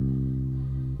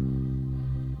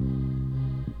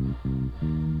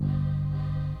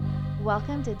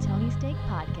Welcome to Tony Steak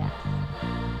Podcast.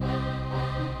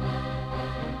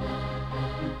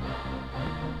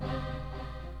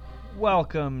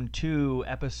 Welcome to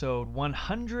episode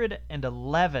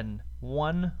 111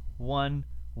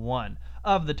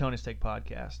 of the Tony Steak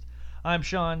Podcast. I'm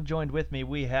Sean. Joined with me,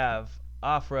 we have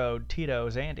Off-Road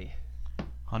Tito's Andy.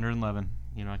 111.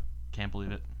 I can't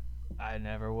believe it. I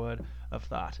never would have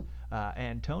thought.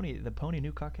 And Tony, the Pony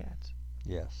New Cats.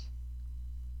 Yes.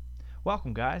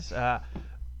 Welcome, guys.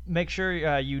 Make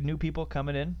sure you new people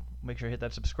coming in, make sure you hit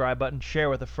that subscribe button, share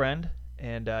with a friend,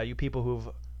 and you people who've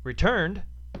returned,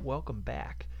 welcome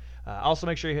back. Also,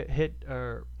 make sure you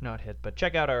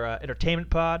check out our entertainment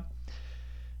pod.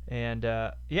 And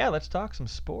let's talk some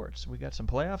sports. We got some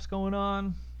playoffs going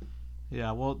on.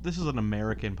 Yeah, well, this is an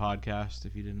American podcast.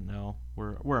 If you didn't know,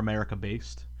 we're America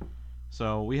based,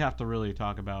 so we have to really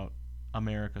talk about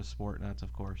America's sport, and that's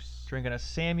of course drinking a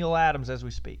Samuel Adams as we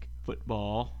speak.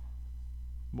 Football,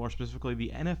 more specifically the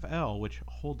NFL, which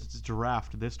holds its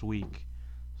draft this week.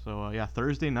 So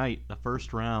Thursday night the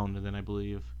first round, and then I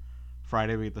believe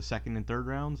Friday we get the second and third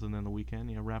rounds, and then the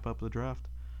weekend wrap up the draft.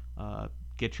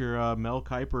 Get your Mel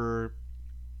Kiper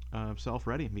self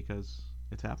ready because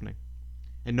it's happening.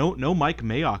 And no Mike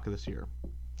Mayock this year.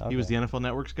 Okay. He was the NFL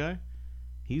Network's guy.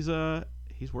 He's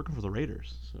working for the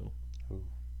Raiders, so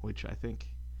which I think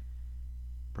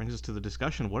brings us to the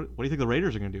discussion. What do you think the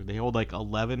Raiders are going to do? They hold like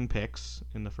 11 picks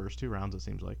in the first two rounds. It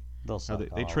seems like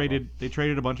they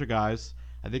traded a bunch of guys.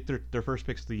 I think their first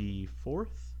pick's the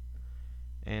fourth,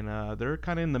 and they're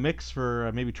kind of in the mix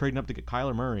for maybe trading up to get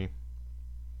Kyler Murray.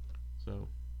 So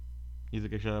you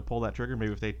think they should pull that trigger?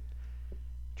 Maybe if they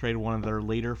trade one of their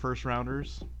later first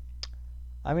rounders.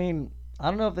 I mean, I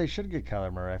don't know if they should get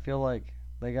Kyler Murray. I feel like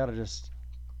they got to just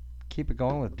keep it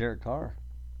going with Derek Carr.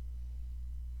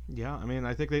 Yeah, I mean,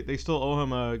 I think they still owe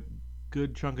him a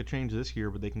good chunk of change this year,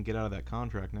 but they can get out of that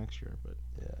contract next year. But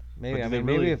yeah, maybe. I mean,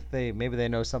 maybe they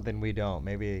know something we don't.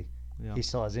 Maybe he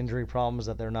still has injury problems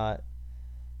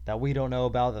that we don't know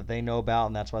about, that they know about,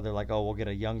 and that's why they're like, oh, we'll get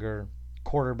a younger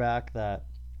quarterback that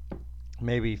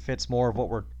maybe fits more of what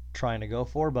we're trying to go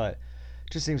for. But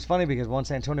it just seems funny because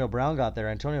once Antonio Brown got there,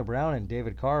 Antonio Brown and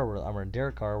Derek Carr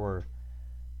were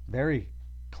very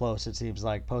close. It seems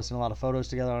like posting a lot of photos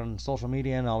together on social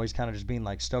media and always kind of just being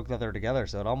like stoked that they're together.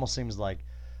 So it almost seems like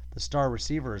the star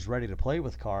receiver is ready to play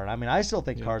with Carr. And I mean, I still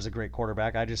think Carr's a great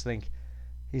quarterback. I just think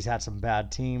he's had some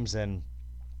bad teams and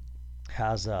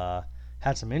has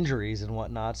had some injuries and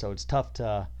whatnot. So it's tough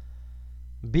to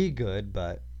be good.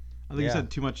 But I think he's had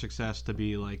too much success to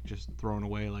be like just thrown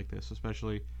away like this,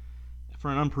 especially for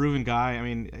an unproven guy. I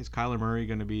mean, is Kyler Murray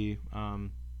going to be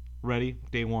ready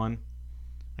day one?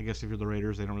 I guess if you're the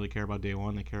Raiders, they don't really care about day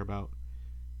one. They care about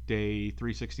day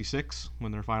 366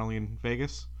 when they're finally in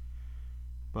Vegas.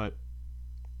 But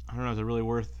I don't know, is it really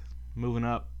worth moving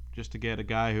up just to get a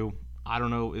guy who I don't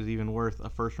know is even worth a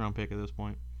first-round pick at this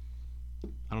point?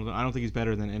 I don't think he's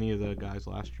better than any of the guys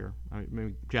last year. I mean,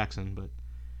 maybe Jackson, but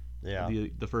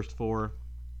the first four.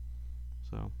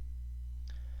 So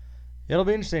it'll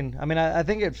be interesting. I mean, I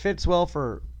think it fits well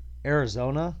for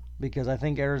Arizona. Because I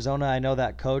think Arizona, I know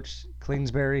that coach,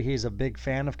 Kingsbury, he's a big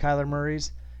fan of Kyler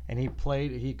Murray's, and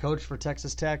he coached for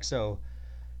Texas Tech, so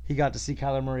he got to see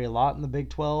Kyler Murray a lot in the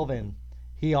Big 12, and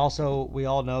we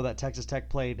all know that Texas Tech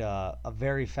played a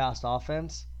very fast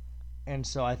offense, and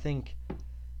so I think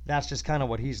that's just kind of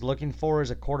what he's looking for, is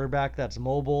a quarterback that's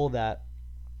mobile, that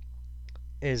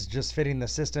is just fitting the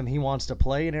system he wants to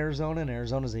play in Arizona, and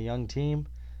Arizona's a young team.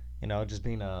 Just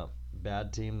being a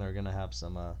bad team, they're going to have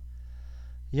some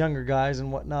younger guys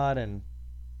and whatnot, and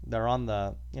they're on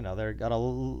the, they're got a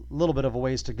little bit of a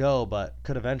ways to go, but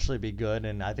could eventually be good.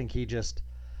 And I think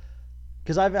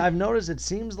because I've noticed it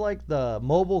seems like the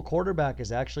mobile quarterback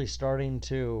is actually starting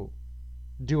to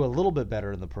do a little bit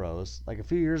better in the pros. Like a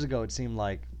few years ago, it seemed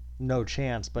like no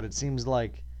chance, but it seems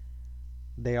like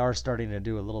they are starting to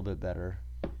do a little bit better.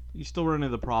 You still run into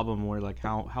the problem where like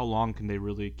how long can they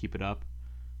really keep it up?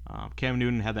 Cam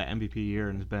Newton had that MVP year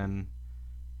and has been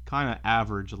kind of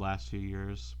average the last few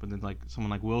years, but then like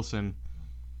someone like Wilson,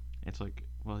 it's like,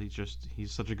 well,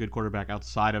 he's such a good quarterback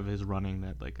outside of his running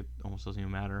that like it almost doesn't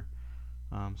even matter.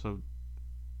 So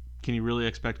can you really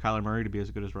expect Kyler Murray to be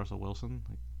as good as Russell Wilson?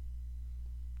 Like,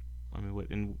 I mean, what,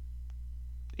 in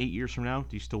 8 years from now,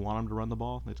 do you still want him to run the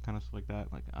ball? It's kind of like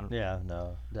that. Like, I don't. Yeah,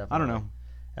 no, definitely. I don't know.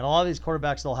 And a lot of these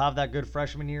quarterbacks, they'll have that good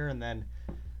freshman year,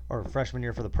 or freshman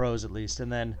year for the pros at least,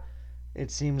 and then it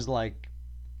seems like,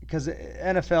 because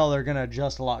NFL, they're going to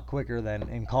adjust a lot quicker than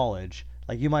in college.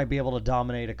 Like, you might be able to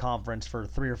dominate a conference for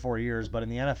 3 or 4 years, but in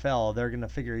the NFL, they're going to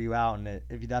figure you out, and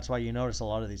that's why you notice a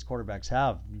lot of these quarterbacks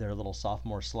have their little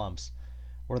sophomore slumps,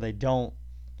 or they don't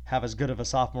have as good of a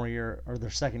sophomore year or their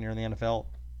second year in the NFL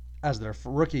as their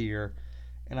rookie year.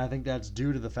 And I think that's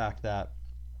due to the fact that,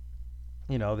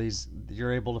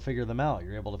 you're able to figure them out.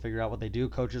 You're able to figure out what they do.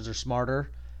 Coaches are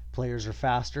smarter, players are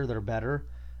faster, they're better,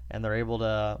 and they're able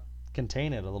to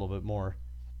contain it a little bit more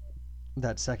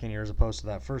that second year as opposed to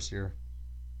that first year.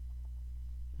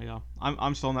 Yeah,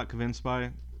 I'm still not convinced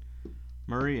by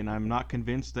Murray, and I'm not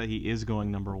convinced that he is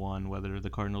going number one, whether the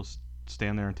Cardinals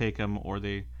stand there and take him or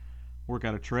they work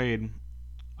out a trade.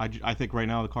 I think right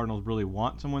now the Cardinals really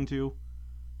want someone to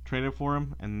trade it for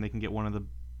him, and they can get one of the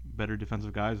better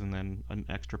defensive guys and then an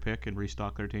extra pick and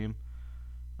restock their team.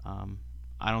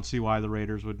 I don't see why the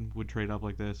Raiders would trade up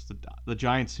like this. The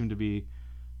Giants seem to be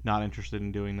not interested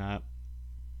in doing that.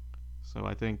 So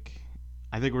I think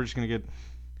we're just going to get...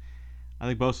 I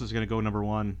think Bosa's going to go number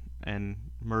one, and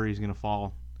Murray's going to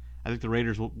fall. I think the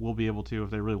Raiders will be able to,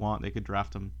 if they really want, they could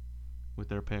draft him with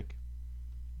their pick.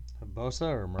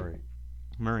 Bosa or Murray?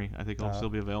 Murray, I think he'll still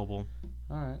be available.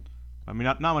 All right. I mean,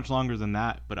 not much longer than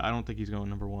that, but I don't think he's going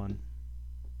number one.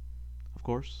 Of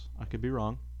course, I could be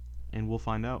wrong, and we'll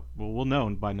find out. Well, we'll know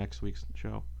by next week's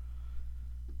show.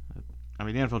 I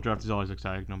mean, the NFL draft is always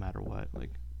exciting no matter what.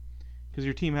 Because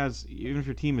your team has, even if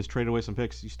your team has traded away some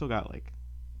picks, you still got,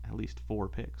 at least 4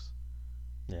 picks.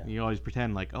 Yeah. You always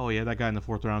pretend oh yeah, that guy in the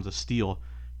 4th round is a steal.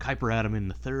 Kuiper had him in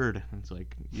the 3rd. And it's they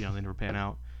never pan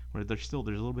out. But there's a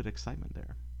little bit of excitement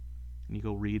there. And you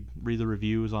go read the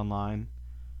reviews online,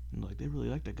 and they really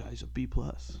like that guy. He's a B+.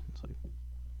 It's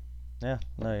yeah,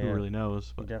 who really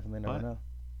knows? But, you definitely never know.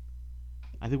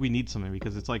 I think we need something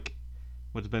because it's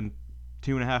what's been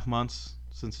 2.5 months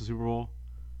since the Super Bowl.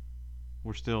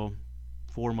 We're still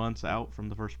 4 months out from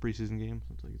the first preseason game.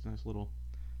 So it's a nice little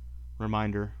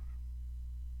reminder.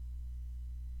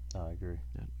 I agree.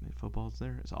 Yeah, football's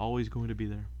there. It's always going to be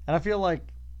there. And I feel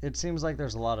like it seems like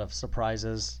there's a lot of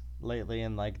surprises lately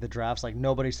in the drafts.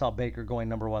 Nobody saw Baker going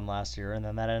number one last year, and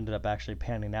then that ended up actually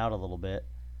panning out a little bit.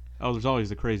 Oh, there's always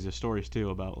the craziest stories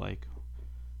too about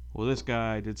well, this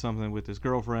guy did something with his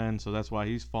girlfriend, so that's why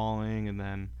he's falling. And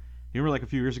then you remember a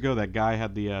few years ago that guy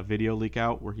had the video leak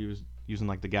out where he was using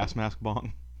the gas mask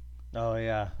bong. Oh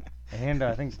yeah, and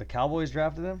I think the Cowboys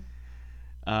drafted him.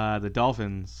 The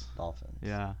Dolphins.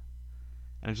 Yeah.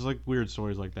 And it's just weird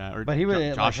stories like that. Or but he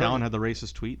was, Josh Allen had the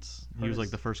racist tweets. He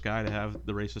was the first guy to have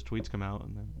the racist tweets come out,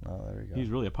 and then there we go. He's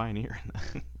really a pioneer in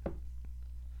that.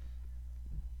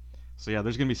 So yeah,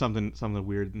 there's gonna be something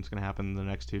weird that's gonna happen in the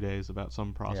next 2 days about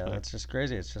some prospect. Yeah, that's just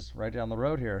crazy. It's just right down the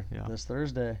road here. Yeah. This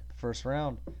Thursday, the first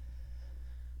round.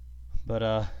 But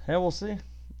yeah, we'll see.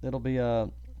 It'll be a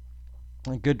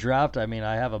good draft. I mean,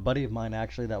 I have a buddy of mine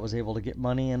actually that was able to get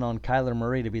money in on Kyler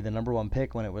Murray to be the number one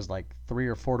pick when it was 3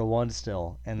 or 4 to 1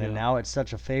 still, and then now it's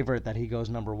such a favorite that he goes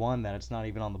number one that it's not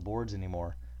even on the boards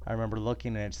anymore. I remember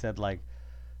looking and it said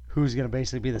who's going to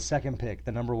basically be the second pick,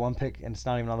 the number one pick, and it's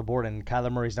not even on the board, and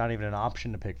Kyler Murray's not even an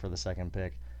option to pick for the second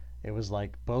pick. It was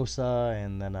Bosa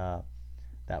and then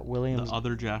that Williams. The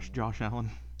other Josh Allen.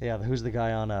 Yeah, who's the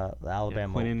guy on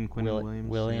Alabama? Yeah, Quinn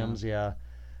Williams, yeah.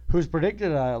 Who's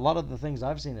predicted, a lot of the things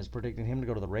I've seen is predicting him to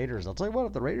go to the Raiders. I'll tell you what,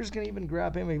 if the Raiders can even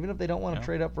grab him, even if they don't want to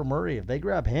trade up for Murray, if they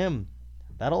grab him,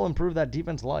 that'll improve that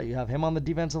defense a lot. You have him on the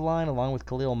defensive line along with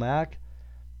Khalil Mack.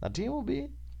 That team will be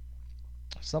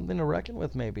something to reckon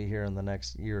with maybe here in the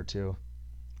next year or two.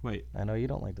 Wait. I know you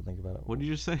don't like to think about it. What did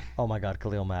you just say? Oh, my God,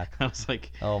 Khalil Mack. I was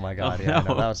oh, my God, oh, yeah, no. I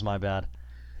know, that was my bad.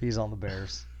 He's on the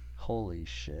Bears. Holy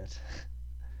shit.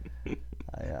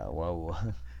 Whoa.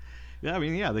 Yeah, I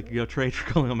mean, they could go trade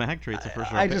for Khalil Mack, trade the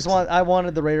first round. I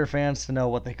wanted the Raider fans to know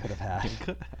what they could have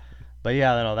had. But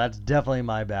yeah, no, that's definitely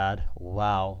my bad.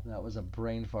 Wow, that was a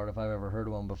brain fart if I've ever heard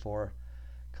one before.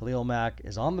 Khalil Mack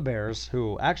is on the Bears,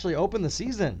 who actually opened the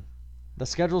season. The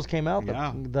schedules came out.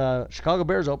 Yeah. The Chicago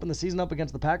Bears opened the season up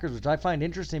against the Packers, which I find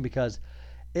interesting because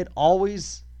it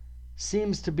always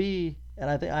seems to be, and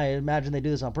I imagine they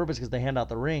do this on purpose because they hand out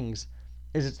the rings,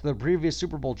 is it's the previous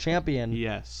Super Bowl champion.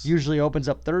 Yes. Usually opens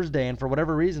up Thursday, and for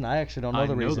whatever reason, I actually don't know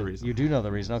the reason. I know the reason. You do know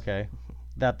the reason, okay.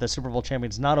 That the Super Bowl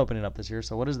champion's not opening up this year.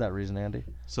 So what is that reason, Andy?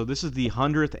 So this is the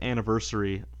 100th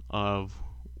anniversary of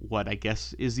what I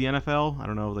guess is the NFL. I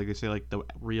don't know, they say the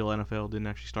real NFL didn't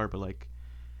actually start, but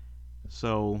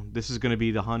so this is going to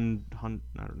be the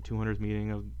 200th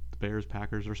meeting of the Bears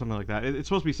Packers or something like that. It's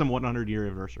supposed to be some 100-year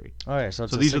anniversary. Okay, so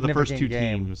it's so a these are the first two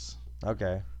game. teams.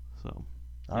 Okay. So.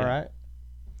 All right.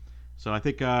 So I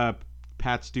think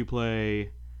Pats do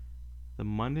play the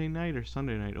Monday night or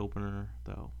Sunday night opener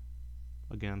though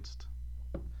against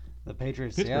the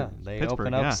Patriots. Pittsburgh. Yeah, they Pittsburgh,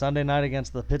 open up Sunday night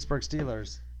against the Pittsburgh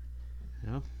Steelers.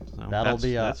 Yeah, so that'll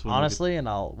be that's when honestly, and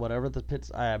whatever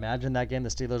I imagine that game, the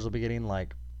Steelers will be getting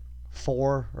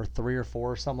 4 or 3 or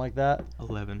 4, something like that.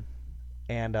 11.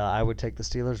 And I would take the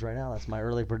Steelers right now. That's my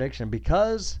early prediction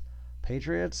because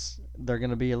Patriots, they're going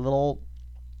to be a little.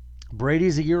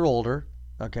 Brady's a year older.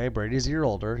 Okay, Brady's a year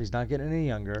older. He's not getting any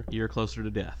younger. You're closer to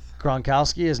death.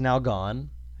 Gronkowski is now gone.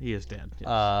 He is dead.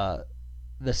 Yes.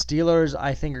 The Steelers,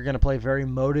 I think, are going to play very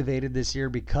motivated this year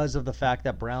because of the fact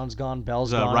that Brown's gone,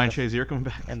 Bell's Is gone, Ryan Shazier coming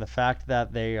back? and the fact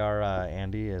that they are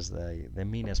Andy is the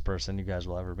meanest person you guys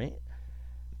will ever meet,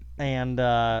 and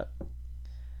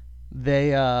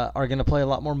they are going to play a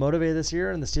lot more motivated this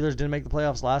year. And the Steelers didn't make the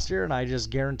playoffs last year, and I just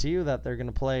guarantee you that they're going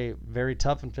to play very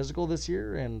tough and physical this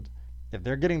year. And if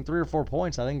they're getting 3 or 4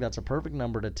 points, I think that's a perfect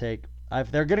number to take. If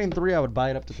they're getting 3, I would buy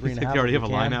it up to 3.5. They already have a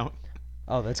line out.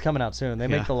 Oh, that's coming out soon. They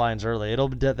make Yeah. the lines early.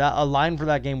 A line for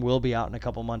that game will be out in a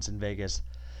couple months in Vegas.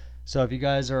 So if you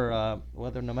guys are,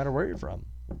 no matter where you're from,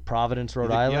 Providence,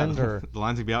 Rhode Island, or the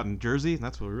lines will be out in Jersey.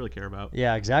 That's what we really care about.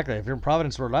 yeah, exactly. If you're in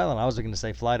Providence, Rhode Island, I was going to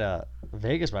say fly to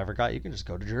Vegas, but I forgot you can just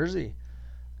go to Jersey,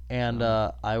 and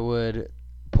I would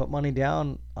put money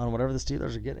down on whatever the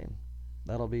Steelers are getting.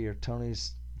 That'll be your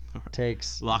Tony's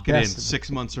takes. Lock it in best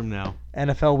 6 months from now.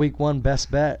 NFL Week 1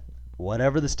 best bet.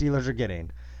 Whatever the Steelers are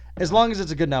getting. As long as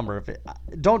it's a good number.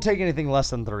 Don't take anything less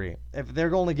than 3. If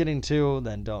they're only getting 2,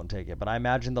 then don't take it. But I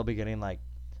imagine they'll be getting like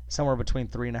somewhere between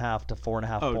 3.5 to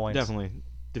 4.5 points. Definitely.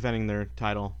 Defending their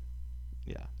title.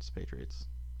 Yeah, it's the Patriots.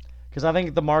 Because I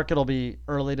think the market will be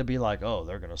early to be like, oh,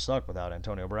 they're going to suck without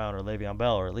Antonio Brown or Le'Veon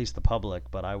Bell, or at least the public.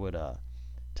 But I would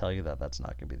tell you that that's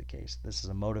not going to be the case. This is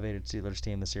a motivated Steelers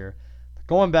team this year.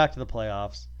 Going back to the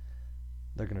playoffs,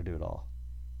 they're going to do it all.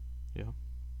 Yeah.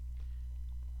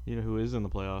 You know who is in the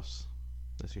playoffs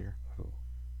this year? Who?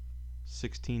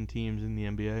 16 teams in the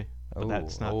NBA. But Oh,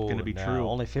 that's not going to be no, true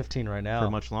Only 15 right now. for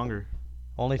much longer.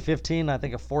 Only 15. I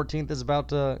think a 14th is about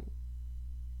to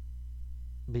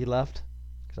be left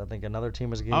because I think another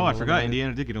team is getting Oh, I forgot. eliminated.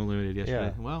 Indiana did get eliminated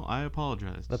yesterday. Yeah. Well, I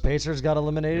apologize. The Pacers got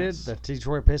eliminated. Yes. The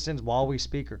Detroit Pistons, while we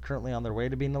speak, are currently on their way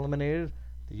to being eliminated.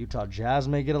 The Utah Jazz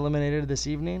may get eliminated this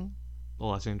evening. The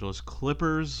Los Angeles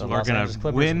Clippers The are Los going Angeles to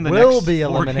Clippers win the will next be 4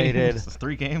 eliminated games.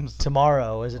 3 games.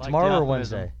 Tomorrow. Is it Like tomorrow the or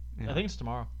optimism. Wednesday? Yeah. I think it's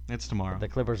tomorrow. It's tomorrow. The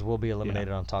Clippers will be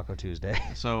eliminated on Taco Tuesday.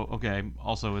 So, okay.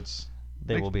 Also, it's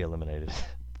They will be eliminated.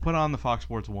 put on the Fox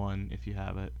Sports 1 if you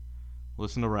have it.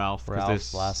 Listen to Ralph. 'cause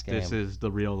Ralph's last This game. is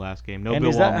the real last game. No And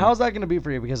Bill is that Walton. how's that going to be for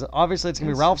you? Because obviously it's going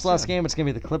to be It's Ralph's last sad. game. It's going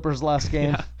to be the Clippers' last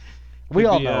game. Yeah. We Could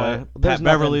all be, know it. Pat There's nothing-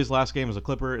 Beverly's last game as a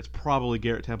Clipper. It's probably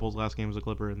Garrett Temple's last game as a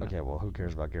Clipper. And Okay, well, who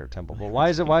cares about Garrett Temple? But why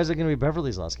is it going to be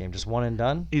Beverly's last game? Just one and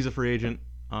done? He's a free agent.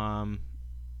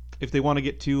 If they want to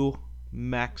get 2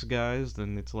 max guys,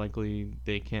 then it's likely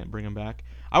they can't bring him back.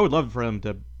 I would love for them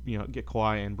to, get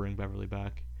Kawhi and bring Beverly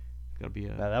back. Got to be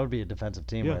Yeah, that would be a defensive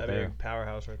team Yeah. right That'd be a there.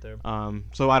 powerhouse right there.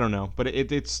 So I don't know, but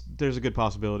there's a good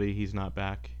possibility he's not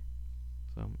back.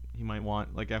 So he might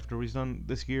want, like, after he's done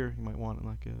this year, he might want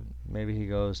like a. Maybe he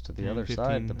goes to the 10, other 15.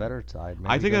 side, the better side. Maybe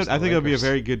I he think goes to I the think it would be a Lakers.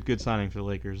 very good signing for the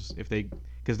Lakers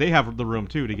because they have the room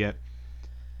too to get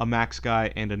a max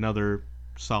guy and another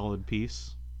solid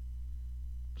piece.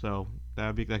 So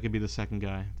that could be the second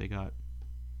guy they got.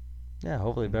 Yeah,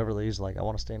 hopefully Beverly's like, I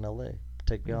want to stay in LA.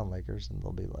 Take me on, Lakers, and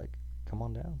they'll be like, come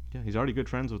on down. Yeah, he's already good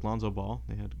friends with Lonzo Ball.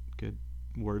 They had good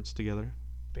words together.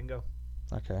 Bingo.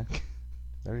 Okay.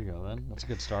 There you go, then. That's a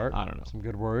good start. I don't know. Some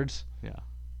good words. All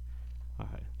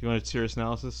right. Do you want a serious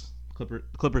analysis?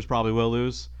 Clippers probably will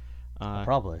lose.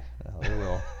 Probably. Yeah, they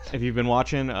will. If you've been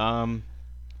watching,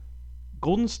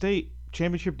 Golden State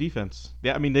championship defense.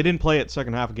 Yeah, I mean they didn't play it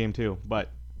second half of game 2, but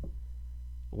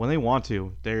when they want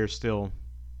to, they're still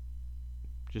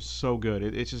just so good.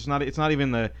 It's just not. It's not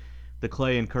even the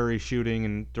Clay and Curry shooting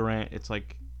and Durant. It's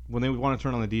like when they want to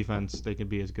turn on the defense, they can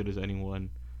be as good as anyone,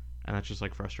 and that's just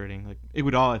like frustrating. Like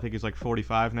Iguodala, I think is like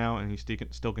 45 now, and he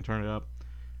still can turn it up.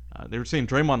 They were saying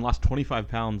Draymond lost 25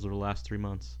 pounds over the last 3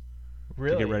 months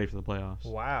Really? to get ready for the playoffs.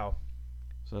 Wow.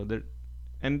 So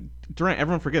and Durant,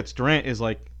 everyone forgets Durant is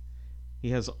like, he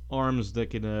has arms that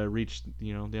can reach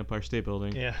the Empire State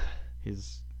Building. Yeah.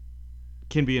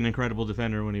 Can be an incredible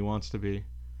defender when he wants to be.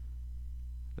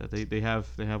 That they have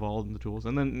all the tools,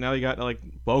 and then now you got like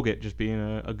Bogut just being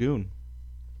a goon.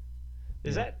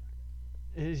 Is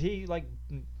he like?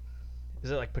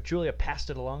 Is it like Pachulia passed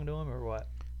it along to him or what?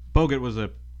 Bogut was a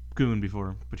goon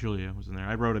before Pachulia was in there.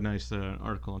 I wrote a nice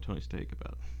article on Tony's Take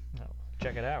about.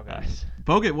 Check it out, guys.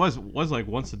 Bogut was like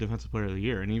once the defensive player of the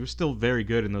year, and he was still very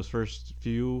good in those first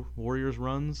few Warriors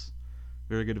runs.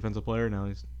 Very good defensive player. Now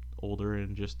he's older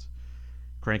and just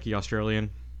cranky Australian,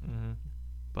 Mm-hmm.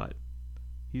 but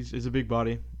he's a big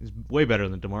body. He's way better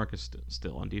than DeMarcus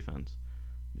still on defense.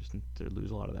 Just to lose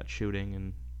a lot of that shooting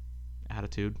and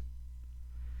attitude.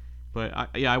 But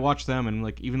I watched them, and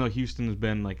like even though Houston has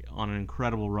been like on an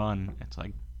incredible run, it's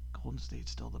like Golden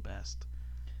State's still the best.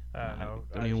 No,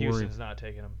 don't even Houston's not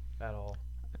taking them at all.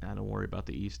 I don't worry about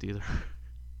the East either.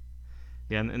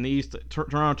 Yeah, and in the East,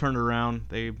 Toronto turned around.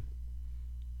 They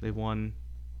won.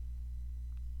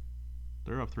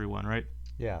 They're up 3-1, right?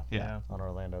 Yeah. Yeah. On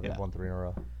Orlando, they've Yeah. won 3 in a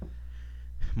row.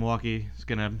 Milwaukee is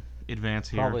gonna advance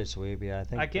here. Probably a sweep. Yeah, I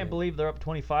think. I can't believe they're up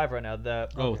 25 right now.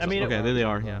 I mean, okay, there they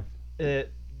are. Yeah. The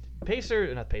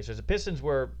Pistons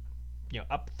were,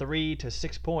 up 3 to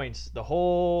 6 points the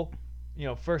whole,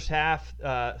 first half,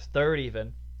 third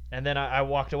even, and then I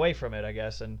walked away from it, I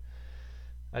guess, and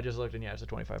I just looked and it's a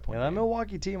 25-point. Yeah, that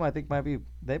Milwaukee team, I think might be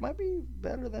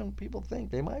better than people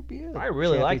think. They might be. I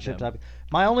really like championship them. type.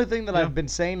 My only thing that Yeah. I've been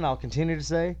saying, and I'll continue to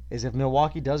say, is if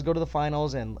Milwaukee does go to the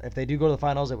finals, and if they do go to the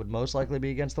finals, it would most likely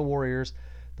be against the Warriors.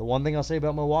 The one thing I'll say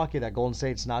about Milwaukee that Golden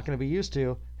State's not going to be used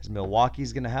to is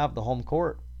Milwaukee's going to have the home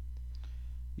court.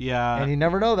 Yeah. And you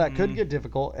never know, that could get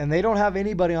difficult. And they don't have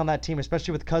anybody on that team,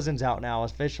 especially with Cousins out now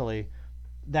officially,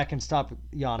 that can stop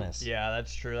Giannis. Yeah,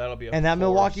 that's true. That'll be a And that force.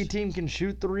 Milwaukee team can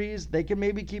shoot threes. They can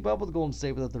maybe keep up with Golden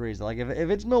State with the threes. Like if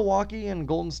it's Milwaukee and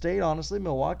Golden State, honestly,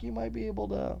 Milwaukee might be able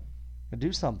to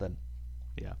do something.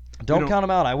 Yeah. Don't count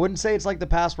them out. I wouldn't say it's like the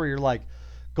past where you're like,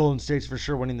 Golden State's for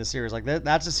sure winning the series. Like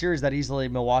that's a series that easily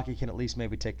Milwaukee can at least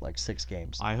maybe take like 6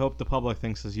 games. I hope the public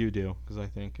thinks as you do, because I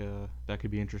think that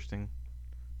could be interesting.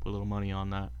 Put a little money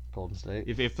on that. Golden State.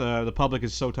 If the public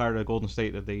is so tired of Golden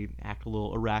State that they act a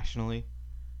little irrationally,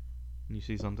 and you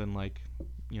see something like,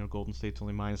 Golden State's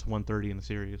only minus 130 in the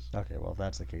series. Okay, well if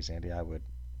that's the case, Andy, I would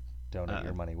donate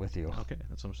your money with you. Okay,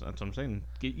 that's what I'm saying.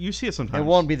 You see it sometimes. It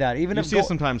won't be that. Even You if see it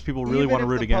sometimes. People really want to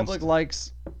root the against. public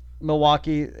likes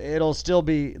Milwaukee, it'll still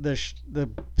be the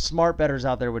smart bettors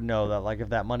out there would know that like if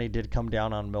that money did come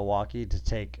down on Milwaukee to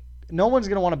take, no one's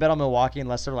gonna want to bet on Milwaukee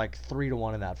unless they're like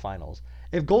 3-1 in that finals.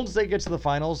 If Golden State gets to the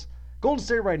finals, Golden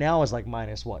State right now is like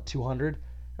minus 200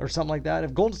 or something like that.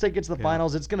 If Golden State gets to the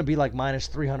finals, it's gonna be like minus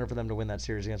 300 for them to win that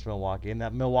series against Milwaukee, and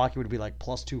that Milwaukee would be like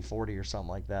plus 240 or something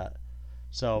like that.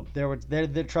 So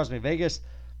trust me, Vegas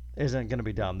isn't gonna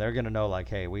be dumb. They're gonna know like,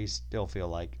 hey, we still feel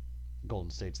like Golden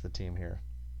State's the team here.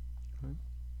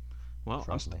 Well,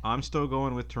 Trust me. I'm still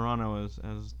going with Toronto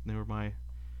as they were my,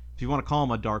 if you want to call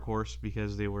them a dark horse,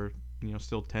 because they were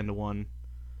still 10-1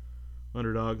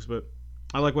 underdogs. But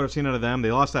I like what I've seen out of them.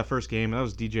 They lost that first game. That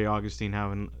was DJ Augustine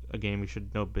having a game he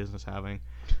should no business having,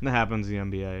 and that happens in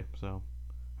the NBA. So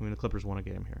I mean the Clippers won a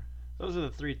game here. Those are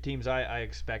the 3 teams I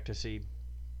expect to see.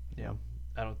 Yeah.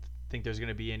 I don't think there's going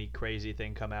to be any crazy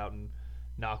thing come out and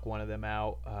knock one of them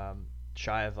out,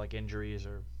 shy of like injuries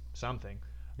or something.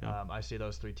 Yeah. I see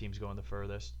those 3 teams going the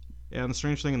furthest. Yeah, and the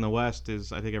strange thing in the West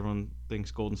is I think everyone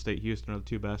thinks Golden State, Houston are the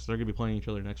 2 best. They're going to be playing each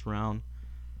other next round.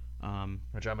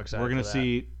 Which I'm excited We're going for to that.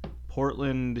 see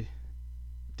Portland,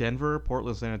 Denver,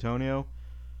 Portland, San Antonio.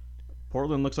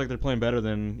 Portland looks like they're playing better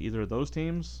than either of those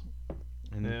teams.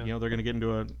 And, Yeah. they're going to get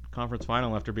into a conference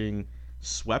final after being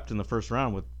swept in the first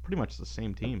round with pretty much the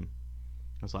same team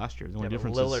as last year. The only Yeah, but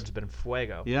difference Lillard's is... been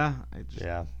fuego. Yeah.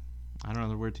 Yeah. I don't know.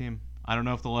 They're a weird team. I don't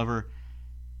know if they'll ever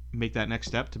make that next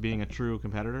step to being a true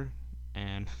competitor.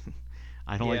 And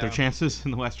I don't like their Yeah. chances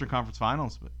in the Western Conference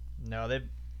Finals. But No,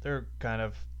 they're kind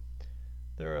of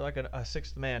like a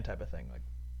sixth man type of thing. Like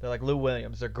they're like Lou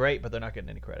Williams. They're great, but they're not getting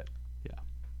any credit.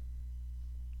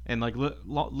 And like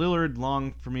Lillard,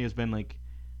 long for me has been like,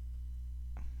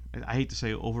 I hate to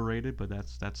say overrated, but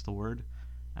that's the word.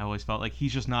 I always felt like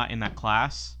he's just not in that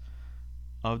class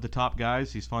of the top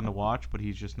guys. He's fun to watch, but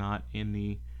he's just not in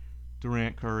the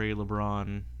Durant, Curry,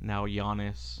 LeBron, now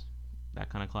Giannis, that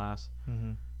kind of class.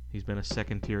 Mm-hmm. He's been a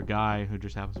second tier guy who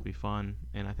just happens to be fun,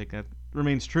 and I think that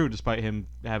remains true despite him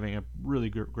having a really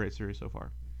great series so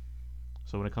far.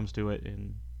 So when it comes to it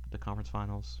in the conference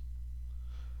finals,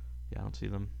 yeah, I don't see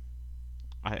them.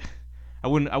 I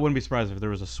wouldn't be surprised if there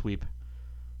was a sweep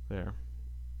there.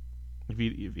 If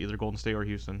either Golden State or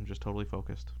Houston just totally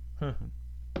focused.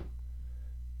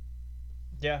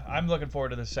 Yeah, I'm looking forward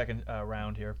to the second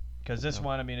round here because this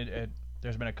one, I mean,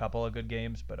 there's been a couple of good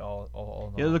games, but all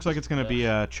in Yeah, it all, looks like it's going to be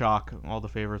ugh. a chalk. All the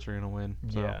favorites are going to win.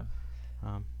 So, Yeah.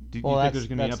 Do you Well, think that's- there's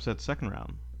going to be that's- upset second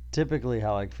round? Typically,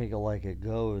 how I feel like it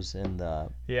goes in the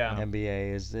Yeah.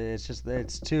 NBA is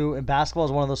it's too. And basketball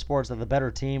is one of those sports that the better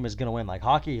team is going to win. Like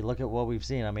hockey, look at what we've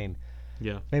seen. I mean,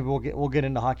 Yeah. maybe we'll get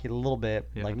into hockey a little bit,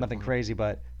 Yeah, like nothing definitely. crazy,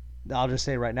 but I'll just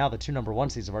say right now the 2 number 1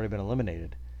 seeds have already been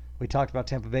eliminated. We talked about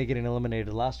Tampa Bay getting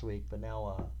eliminated last week, but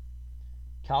now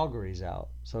Calgary's out.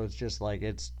 So it's just like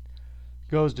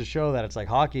goes to show that it's like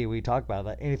hockey. We talk about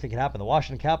that anything can happen. The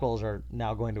Washington Capitals are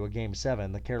now going to a game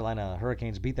 7. The Carolina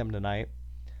Hurricanes beat them tonight.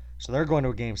 So they're going to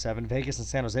a Game 7. Vegas and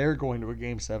San Jose are going to a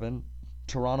Game 7.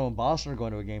 Toronto and Boston are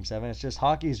going to a Game 7. It's just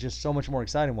hockey is just so much more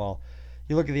exciting. Well,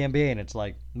 you look at the NBA and it's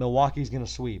like Milwaukee's going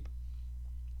to sweep.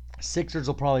 Sixers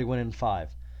will probably win in 5.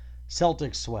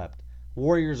 Celtics swept.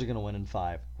 Warriors are going to win in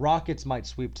 5. Rockets might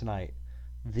sweep tonight.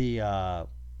 The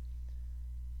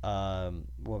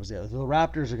what was it? The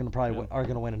Raptors are going to probably are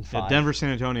going to win in 5. Yeah, Denver,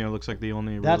 San Antonio looks like the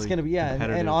only That's really going to be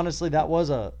and honestly, that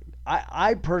was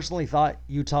I personally thought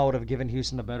Utah would have given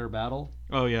Houston a better battle.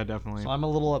 Oh yeah, definitely. So I'm a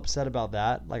little upset about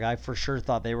that. Like I for sure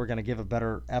thought they were going to give a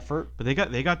better effort. But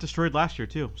they got destroyed last year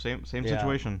too. Same Yeah.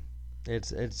 situation.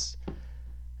 It's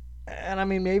and I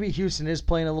mean maybe Houston is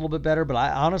playing a little bit better, but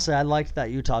I honestly liked that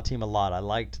Utah team a lot.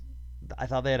 I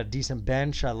thought they had a decent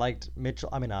bench. I liked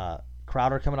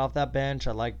Crowder coming off that bench.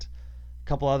 I liked a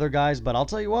couple other guys, but I'll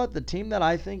tell you what, the team that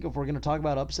I think if we're going to talk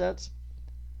about upsets,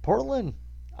 Portland.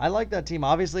 I like that team.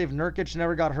 Obviously, if Nurkic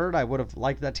never got hurt, I would have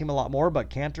liked that team a lot more, but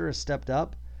Cantor has stepped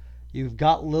up. You've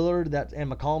got Lillard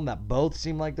and McCollum that both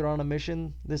seem like they're on a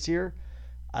mission this year.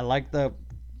 I like the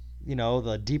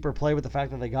deeper play with the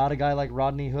fact that they got a guy like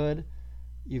Rodney Hood.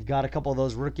 You've got a couple of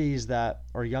those rookies that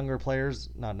are younger players,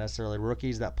 not necessarily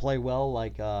rookies, that play well,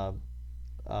 like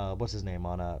what's his name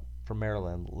from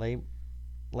Maryland,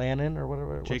 Lannon or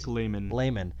whatever. Jake Layman.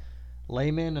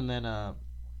 Layman, and then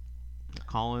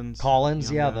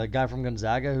Collins, yeah, the guy from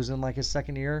Gonzaga who's in like his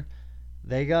second year.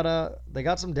 They got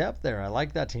some depth there. I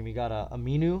like that team. You got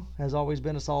Aminu has always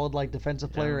been a solid like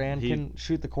defensive player and he can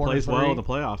shoot the corner. Plays three. well in the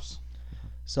playoffs.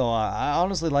 So I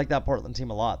honestly like that Portland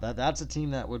team a lot. That's a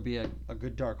team that would be a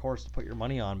good dark horse to put your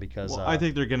money on because I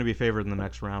think they're going to be favored in the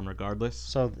next round regardless.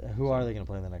 So who are they going to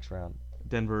play in the next round?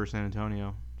 Denver or San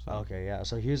Antonio. So. Okay, yeah.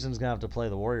 So Houston's going to have to play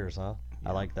the Warriors, huh? Yeah.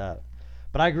 I like that.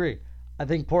 But I agree. I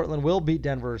think Portland will beat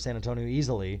Denver or San Antonio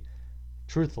easily,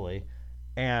 truthfully.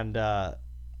 And I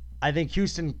think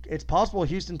it's possible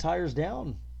Houston tires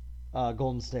down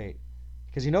Golden State.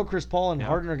 Because Chris Paul and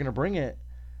Harden are going to bring it.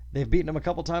 They've beaten them a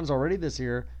couple times already this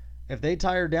year. If they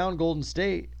tire down Golden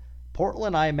State,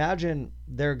 Portland, I imagine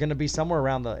they're going to be somewhere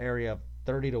around the area of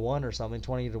 30-1 or something,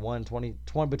 20-1,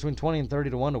 20, between 20 and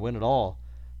 30-1 to win it all.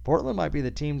 Portland might be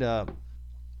the team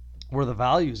where the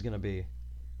value is going to be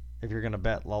if you're going to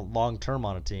bet long term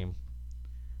on a team.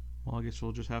 Well, I guess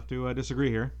we'll just have to disagree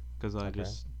here because I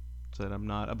just said I'm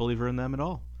not a believer in them at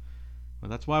all. Well,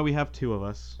 that's why we have two of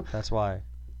us. That's why.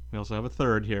 We also have a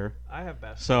third here. I have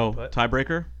best. So, but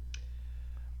tiebreaker?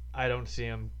 I don't see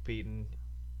them beating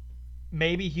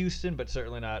maybe Houston, but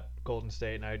certainly not Golden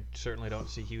State, and I certainly don't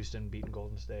see Houston beating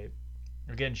Golden State.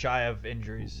 Again, shy of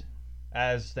injuries,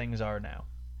 as things are now.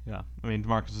 Yeah. I mean,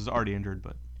 DeMarcus is already injured,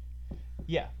 but...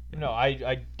 Yeah. No,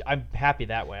 I'm happy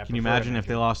that way. Can you imagine if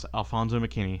they lost Alfonso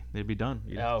McKinney? They'd be done.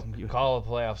 Call the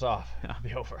playoffs off. Yeah. It'd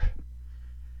be over.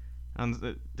 And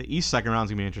the East second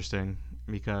round's going to be interesting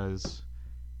because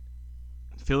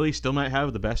Philly still might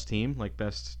have the best team, like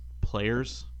best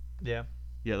players. Yeah.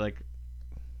 Yeah,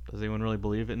 does anyone really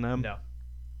believe in them? No.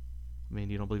 I mean,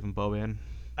 you don't believe in Boban?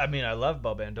 I mean, I love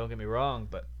Boban, don't get me wrong,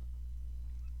 but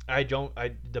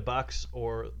the Bucks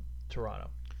or Toronto.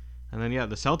 And then,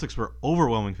 the Celtics were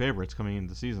overwhelming favorites coming into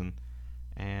the season,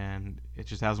 and it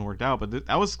just hasn't worked out. But it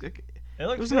was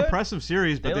an impressive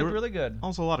series, but they were really good.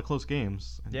 Also, a lot of close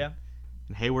games. And, yeah.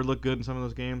 And Hayward looked good in some of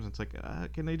those games. It's like,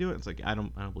 can they do it? It's like I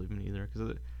don't believe in either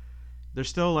because they're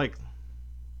still like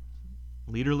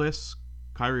leaderless.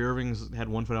 Kyrie Irving's had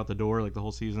one foot out the door like the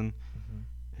whole season.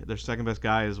 Mm-hmm. Their second best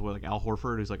guy is Al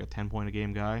Horford, who's like a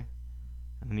 10-point-a-game guy,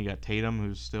 and then you got Tatum,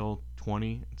 who's still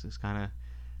 20. It's just kind of.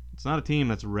 It's not a team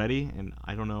that's ready, and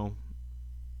I don't know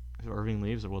if Irving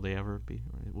leaves or will they ever be.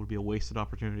 It would be a wasted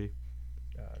opportunity.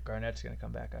 Garnett's going to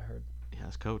come back, I heard. Yeah,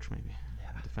 as coach maybe.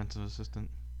 Yeah. Defensive assistant.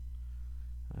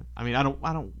 I mean, I don't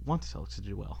want the Celtics to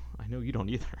do well. I know you don't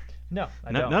either. No,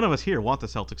 I don't. None of us here want the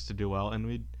Celtics to do well, and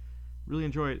we'd really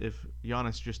enjoy it if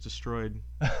Giannis just destroyed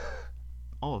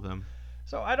all of them.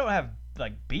 So I don't have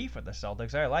beef with the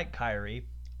Celtics. I like Kyrie.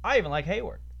 I even like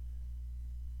Hayward.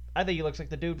 I think he looks like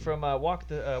the dude from Walk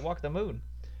the Moon.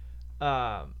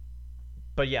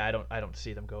 But yeah, I don't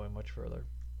see them going much further.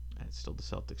 It's still the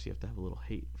Celtics. You have to have a little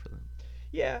hate for them.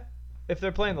 Yeah, if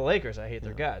they're playing the Lakers, I hate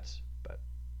their guts. But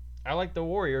I like the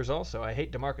Warriors also. I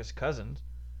hate DeMarcus Cousins.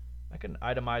 I can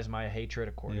itemize my hatred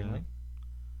accordingly.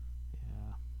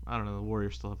 Yeah. I don't know. The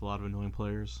Warriors still have a lot of annoying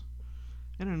players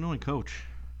and an annoying coach.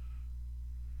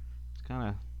 It's kind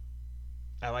of.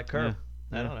 I like Kerr.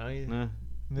 I don't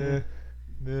know.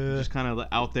 Just kind of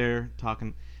out there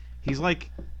talking. He's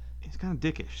kind of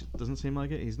dickish. It doesn't seem like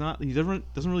it. He doesn't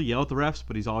really yell at the refs,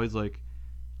 but he's always like,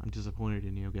 "I'm disappointed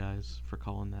in you guys for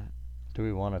calling that." Do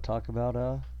we want to talk about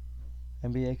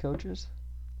NBA coaches?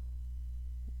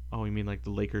 Oh, you mean like the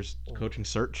Lakers coaching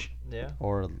search? Yeah.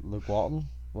 Or Luke Walton?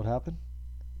 What happened?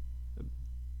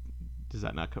 Does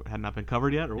that had not been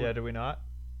covered yet, or Yeah, what? did we not?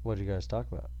 What did you guys talk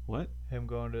about? What? Him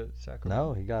going to Sacramento?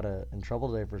 No, he got in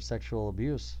trouble today for sexual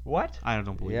abuse. What? I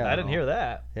don't believe Yeah. that. I at didn't all. hear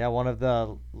that. Yeah, one of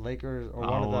the Lakers or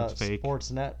one Oh, of it's the fake.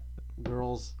 Sportsnet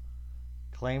girls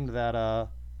claimed that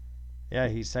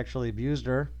he sexually abused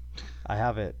her. I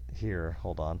have it here.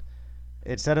 Hold on.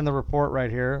 It said in the report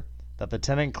right here that the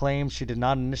tenant claims she did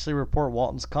not initially report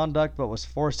Walton's conduct but was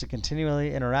forced to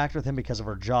continually interact with him because of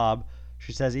her job.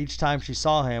 She says each time she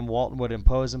saw him, Walton would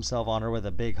impose himself on her with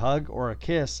a big hug or a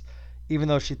kiss, even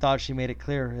though she thought she made it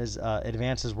clear his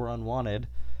advances were unwanted.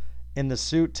 In the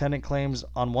suit, tenant claims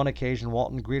on one occasion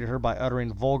Walton greeted her by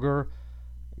uttering vulgar,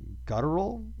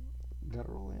 guttural,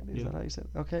 Andy, is Yeah. that how you said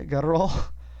it? Okay, guttural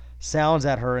sounds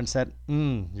at her and said,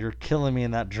 you're killing me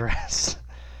in that dress.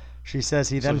 She says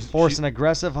he then So forced she- an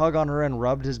aggressive hug on her and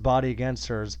rubbed his body against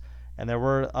hers. And there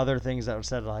were other things that were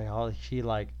said, like how he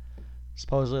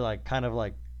supposedly kind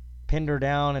of pinned her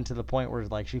down, and to the point where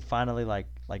she finally was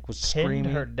Pinned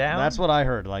screaming. her down? That's what I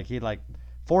heard. He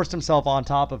forced himself on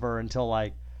top of her until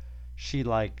she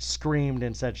screamed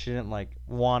and said she didn't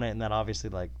want it, and that obviously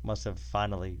must have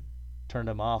finally turned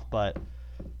him off. But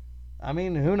I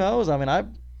mean, who knows? I mean, I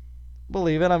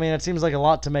believe it. I mean, it seems like a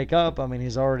lot to make up. I mean,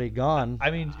 he's already gone.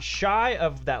 I mean, shy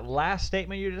of that last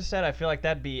statement you just said, I feel like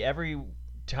that'd be every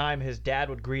time his dad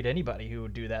would greet anybody who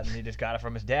would do that, and he just got it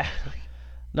from his dad.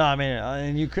 No, I mean,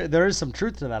 and there is some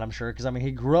truth to that, I'm sure, because I mean,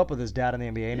 he grew up with his dad in the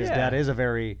NBA, and his Yeah. dad is a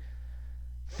very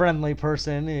friendly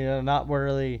person. Not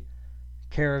really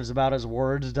cares about his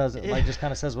words, doesn't just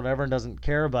kind of says whatever and doesn't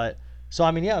care. But so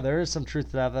I mean, yeah, there is some truth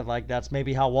to that. That that's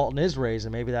maybe how Walton is raised,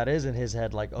 and maybe that is in his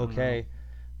head. Okay,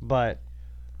 but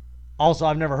also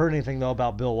I've never heard anything though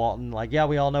about Bill Walton. Yeah,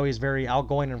 we all know he's very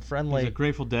outgoing and friendly. He's a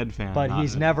Grateful Dead fan. But not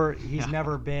he's a- never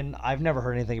Yeah. been. I've never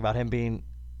heard anything about him being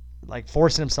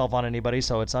forcing himself on anybody.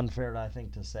 So it's unfair, I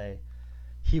think, to say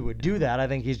he would do that. I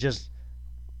think he's just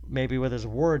maybe with his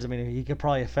words. I mean, he could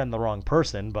probably offend the wrong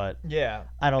person, but Yeah.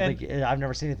 I don't And- think I've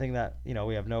never seen anything that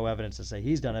we have no evidence to say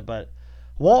he's done it. But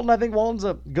Walton, I think Walton's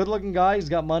a good-looking guy. He's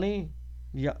got money.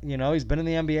 Yeah, he's been in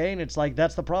the NBA, and it's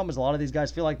that's the problem is a lot of these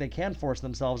guys feel like they can force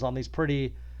themselves on these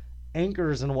pretty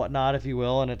anchors and whatnot, if you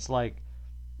will, and it's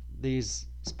these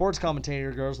sports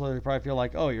commentator girls literally probably feel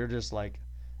like, oh, you're just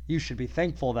you should be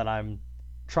thankful that I'm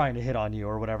trying to hit on you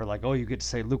or whatever. Oh, you get to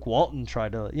say Luke Walton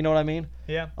tried to, you know what I mean?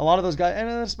 Yeah. A lot of those guys, and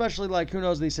especially who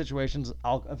knows these situations,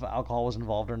 if alcohol was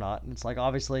involved or not. And it's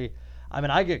obviously, I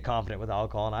mean, I get confident with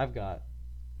alcohol, and I've got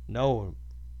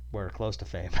nowhere close to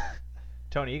fame.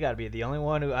 Tony, you got to be the only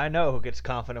one who I know who gets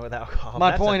confident with alcohol.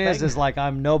 My That's a point thing. is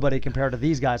I'm nobody compared to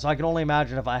these guys. So I can only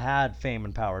imagine if I had fame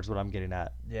and power is what I'm getting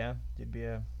at. Yeah, you'd be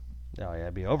a. Oh yeah,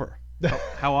 it'd be over.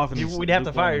 How often? is We'd have to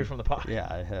Luke fire you Walton- from the pod.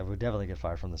 Yeah, I would definitely get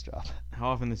fired from this job. How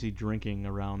often is he drinking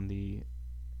around the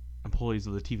employees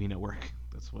of the TV network?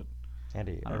 That's what.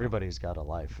 Andy, I don't know. everybody's got a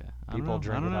life. Yeah, I don't People know. I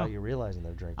drink don't without know. you realizing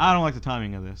they're drinking. I don't like the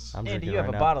timing of this. I'm Andy, drinking you have right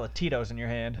a now. bottle of Tito's in your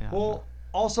hand. Yeah. Well,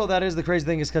 also that is the crazy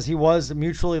thing is because he was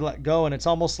mutually let go, and it's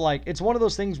almost it's one of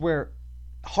those things where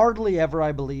hardly ever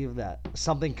I believe that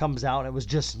something comes out and it was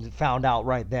just found out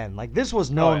right then. This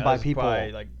was known yeah, by this is people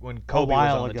probably, when a Kobe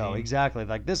while was on ago. the team. Exactly.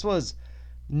 This was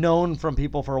known from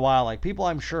people for a while. People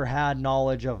I'm sure had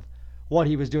knowledge of what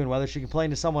he was doing, whether she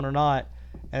complained to someone or not.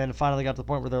 And then it finally got to the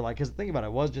point where they're because think about it,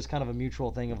 it was just kind of a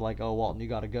mutual thing of oh, Walton, you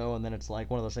got to go. And then it's one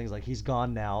of those things he's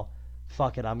gone now.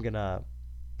 Fuck it, I'm going to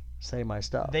say my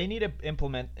stuff. They need to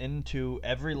implement into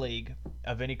every league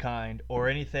of any kind or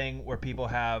anything where people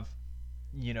have,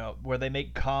 where they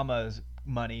make commas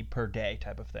money per day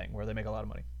type of thing, where they make a lot of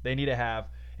money. They need to have,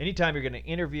 anytime you're getting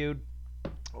interviewed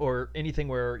or anything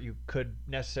where you could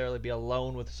necessarily be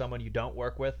alone with someone you don't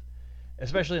work with,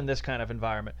 especially in this kind of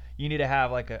environment, you need to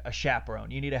have a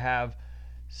chaperone. You need to have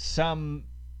some,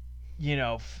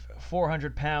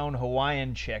 400-pound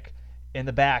Hawaiian chick in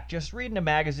the back just reading a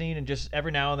magazine and just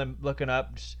every now and then looking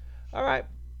up, just, all right,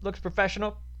 looks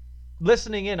professional,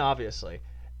 listening in, obviously.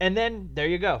 And then there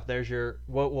you go. There's your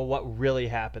what really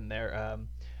happened there.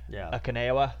 Yeah.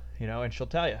 Akanewa, and she'll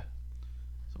tell you.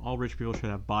 So all rich people should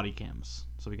have body cams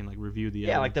so we can review the.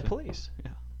 Yeah, like the evidence. police.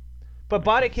 Yeah. But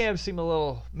body cams seem a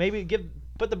little, maybe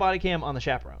put the body cam on the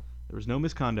chaperone. There was no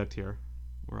misconduct here.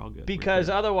 We're all good. We're Because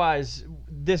clear. otherwise,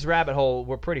 this rabbit hole,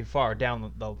 we're pretty far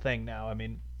down the thing now. I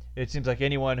mean, it seems like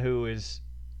anyone who is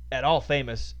at all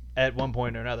famous at one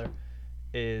point or another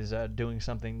is doing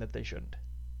something that they shouldn't.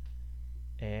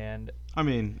 And I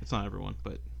mean, it's not everyone,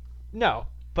 but no,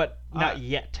 but not I-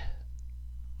 yet.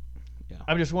 Yeah.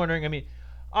 I'm just wondering, I mean,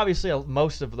 obviously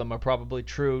most of them are probably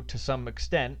true to some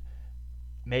extent.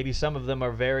 maybe some of them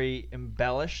are very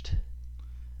embellished.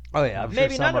 Oh yeah, I'm sure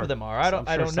Maybe some none are. of them are. I'm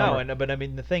I sure don't some know. are. But I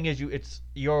mean, the thing is, it's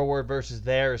your word versus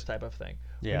theirs type of thing.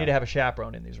 Yeah. We need to have a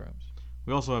chaperone in these rooms.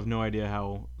 We also have no idea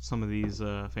how some of these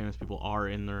famous people are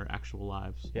in their actual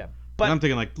lives. Yeah, But but I'm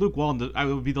thinking like Luke Walton. I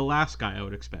would be the last guy I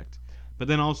would expect. But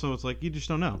then also it's like you just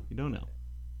don't know. You don't know.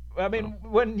 I mean,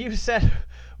 when you said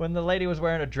when the lady was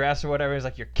wearing a dress or whatever, it's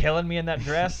like you're killing me in that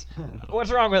dress.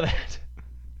 What's wrong with that?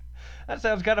 That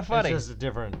sounds kind of funny. It's just a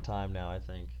different time now, I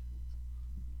think.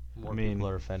 More I mean, people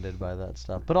are offended by that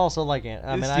stuff. But also, like, I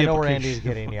mean, It's I the know where implication. Andy's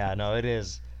getting. Yeah, no, it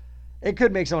is. It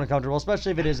could make someone uncomfortable,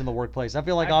 especially if it is in the workplace. I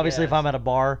feel like, I obviously, if guess. I'm at a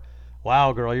bar,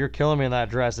 wow, girl, you're killing me in that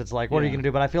dress. It's like, what are you Yeah. going to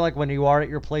do? But I feel like when you are at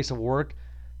your place of work,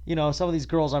 you know, some of these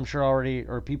girls, I'm sure already,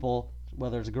 or people,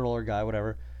 whether it's a girl or a guy,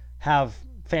 whatever, have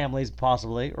families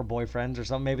possibly, or boyfriends or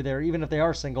something. Maybe they're, even if they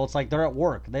are single, it's like they're at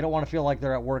work. They don't want to feel like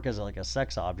they're at work as like a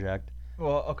sex object.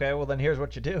 Well, okay. Well, then here's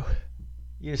what you do.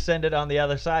 You send it on the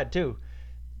other side too.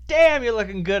 Damn, you're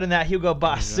looking good in that Hugo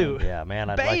Boss suit. Yeah,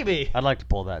 man, Baby. I'd like to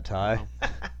pull that tie.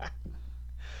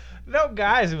 No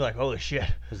guys would be like, holy shit.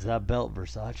 Is that belt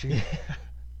Versace?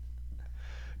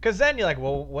 Because then you're like,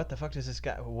 well, what the fuck does this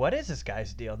guy? What is this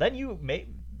guy's deal? Then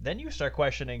you start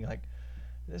questioning, like,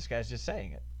 this guy's just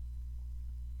saying it.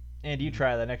 And you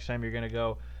try that next time you're gonna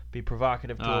go be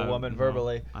provocative to a woman No,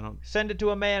 verbally. I don't. Send it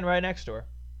to a man right next to her.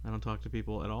 I don't talk to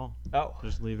people at all. Oh,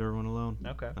 Just leave everyone alone.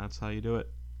 okay. That's how you do it.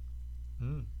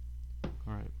 Hmm.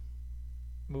 All right.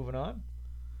 Moving on.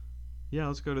 Yeah,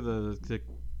 let's go to the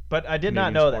But I did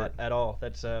not Canadian know sport. that at all.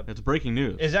 That's It's breaking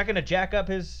news. is that gonna jack up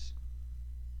his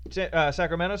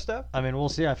Sacramento stuff? I mean, we'll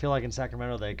see. I feel like in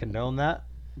Sacramento they condone that,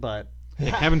 but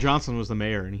Yeah, Kevin Johnson was the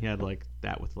mayor, and he had like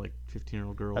that with like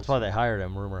 15-year-old girls. that's why they hired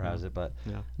him. Rumor has it, but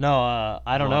Yeah. no,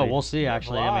 I don't know. Bloody. We'll see. Yeah,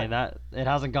 Actually, I blood. mean that it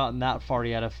hasn't gotten that far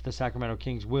yet. If the Sacramento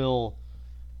Kings will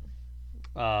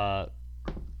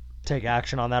take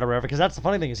action on that or whatever, because that's the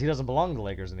funny thing is he doesn't belong to the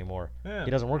Lakers anymore. Yeah.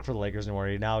 He doesn't work for the Lakers anymore.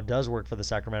 He now does work for the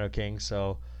Sacramento Kings.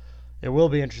 So it will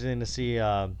be interesting to see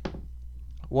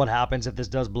what happens if this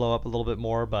does blow up a little bit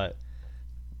more. But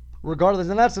regardless,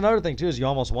 and that's another thing too, is you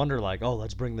almost wonder like, oh,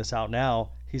 let's bring this out now.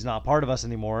 He's not part of us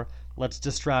anymore. Let's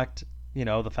distract,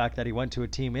 the fact that he went to a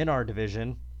team in our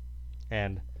division,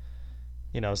 and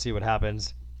see what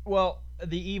happens. Well,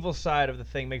 the evil side of the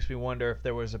thing makes me wonder if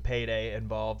there was a payday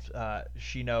involved.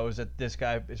 She knows that this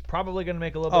guy is probably going to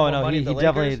make a little bit Oh more no, money he at the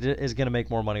definitely Lakers, is going to make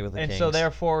more money with the and Kings. so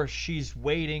therefore she's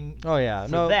waiting. Oh yeah,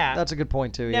 for no, that. that's a good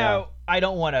point too. Now, I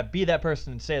don't want to be that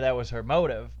person and say that was her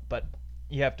motive, but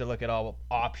you have to look at all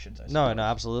options. I No, suppose. no,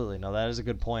 absolutely. No, that is a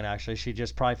good point, actually. She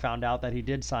just probably found out that he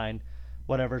did sign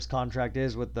whatever his contract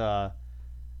is with the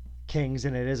Kings,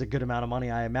 and it is a good amount of money,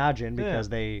 I imagine, because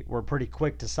they were pretty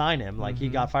quick to sign him. Like, he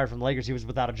got fired from the Lakers. He was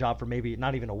without a job for maybe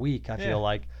not even a week, I Yeah. feel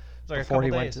like, It's like a before he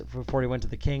couple went days. before he went to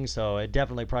the Kings. So it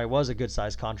definitely probably was a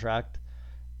good-sized contract,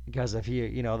 because if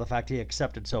he, the fact he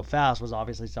accepted so fast was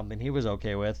obviously something he was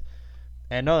okay with.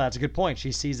 And no, that's a good point.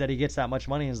 She sees that he gets that much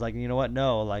money and is like, you know what?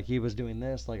 No, like, he was doing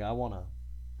this. Like, I want a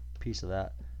piece of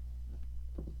that.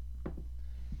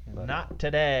 But, Not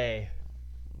today.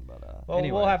 But Well,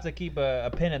 anyway, we'll have to keep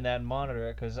a pin in that and monitor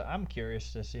it because I'm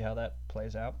curious to see how that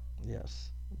plays out. yes.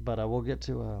 But we'll get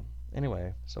to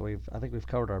anyway. So I think we've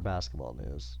covered our basketball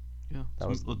news. Yeah. That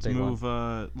was the Let's big one. move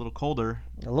a little colder.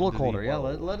 A little to colder, the- yeah.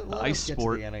 Let ice us get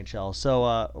sport. to the NHL.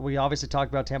 So we obviously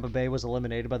talked about Tampa Bay was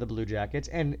eliminated by the Blue Jackets,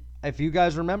 and if you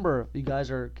guys remember, you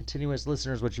guys are continuous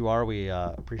listeners, which you are. We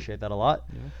appreciate that a lot.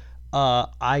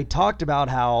 I talked about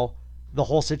how the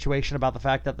whole situation about the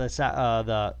fact that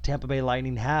the Tampa Bay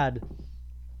Lightning had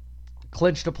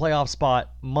clinched a playoff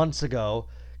spot months ago,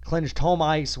 clinched home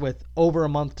ice with over a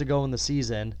month to go in the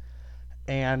season,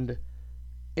 and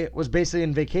it was basically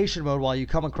in vacation mode while you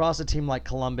come across a team like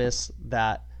Columbus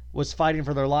that was fighting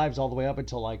for their lives all the way up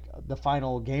until like the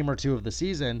final game or two of the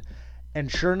season.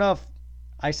 And sure enough,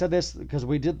 I said this because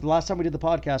the last time we did the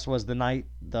podcast was the night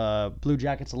the Blue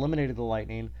Jackets eliminated the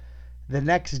Lightning. The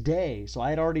next day, so I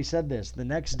had already said this, the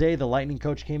next day the Lightning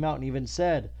coach came out and even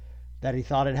said that he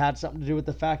thought it had something to do with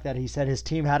the fact that he said his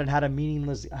team hadn't had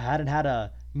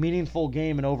a meaningful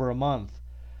game in over a month.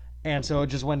 And so it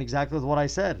just went exactly with what I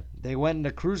said. They went into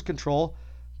cruise control.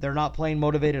 They're not playing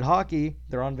motivated hockey.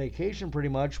 They're on vacation pretty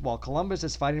much while Columbus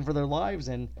is fighting for their lives.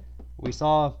 And we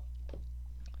saw a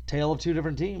tale of two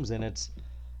different teams. And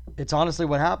it's honestly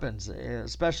what happens.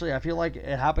 Especially, I feel like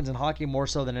it happens in hockey more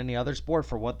so than any other sport.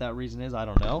 For what that reason is, I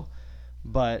don't know.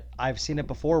 But I've seen it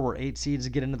before where 8 seeds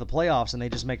get into the playoffs and they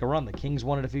just make a run. The Kings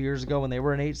won it a few years ago when they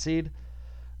were an 8 seed.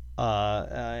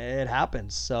 It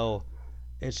happens. So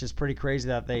it's just pretty crazy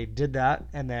that they did that.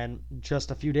 And then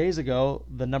just a few days ago,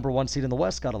 the number 1 seed in the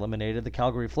West got eliminated, the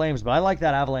Calgary Flames. But I like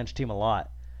that Avalanche team a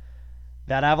lot.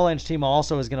 That Avalanche team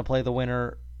also is going to play the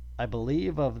winner, I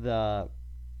believe, of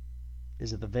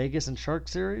is it the Vegas and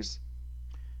Sharks series?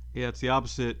 Yeah, it's the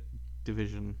opposite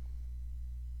division.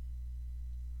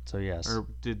 So, yes. Or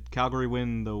did Calgary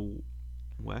win the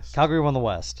West? Calgary won the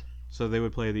West. So they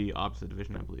would play the opposite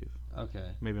division, I believe.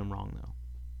 Okay. Maybe I'm wrong,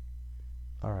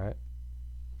 though. All right.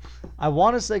 I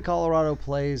want to say Colorado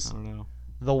plays I don't know.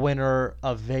 the winner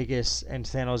of Vegas and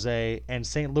San Jose, and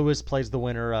St. Louis plays the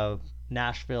winner of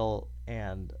Nashville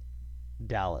and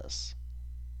Dallas.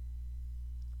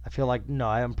 I feel like, no,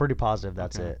 I'm pretty positive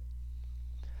that's Okay. it.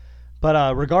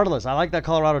 But regardless, I like that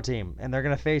Colorado team, and they're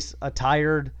going to face a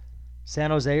tired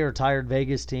San Jose or tired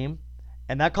Vegas team.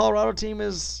 And that Colorado team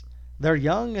they're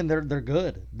young and they're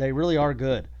good. They really are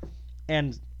good.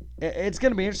 And it's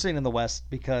going to be interesting in the West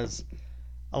because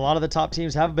a lot of the top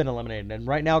teams have been eliminated. And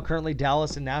right now, currently,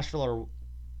 Dallas and Nashville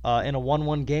are in a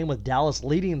 1-1 game with Dallas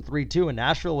leading 3-2, and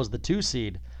Nashville was the 2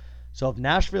 seed. So if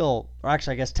Nashville, or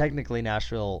actually I guess technically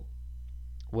Nashville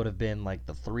would have been like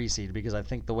the 3 seed because I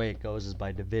think the way it goes is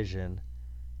by division,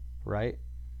 right?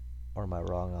 Or am I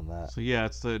wrong on that? So yeah,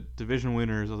 it's the division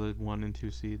winners of the 1 and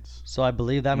 2 seeds. So I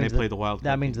believe that And means they play the wild that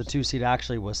card means the teams. 2 seed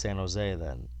actually was San Jose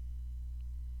then.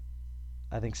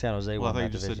 I think San Jose Well, I won thought you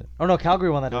that just division. said Oh no, Calgary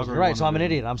won that Calgary division. Right, won so the I'm an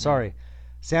division. idiot. I'm Yeah.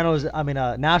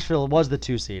 sorry. Nashville was the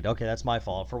 2 seed. Okay, that's my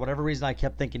fault. For whatever reason, I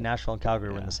kept thinking Nashville and Calgary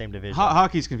were in Yeah. the same division.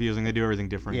 Hockey's confusing. They do everything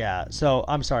different. Yeah, so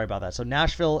I'm sorry about that. So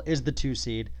Nashville is the 2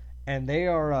 seed, and they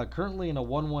are currently in a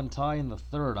 1-1 tie in the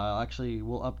third. I actually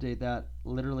will update that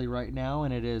literally right now,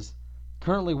 and it is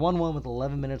currently 1-1 with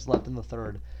 11 minutes left in the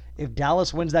third. If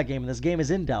Dallas wins that game, and this game is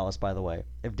in Dallas, by the way,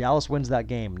 if Dallas wins that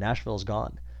game, Nashville's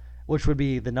gone, which would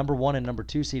be the number 1 and number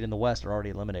 2 seed in the West are already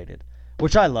eliminated,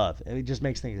 which I love. It just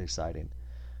makes things exciting.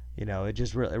 You know, it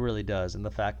really does. And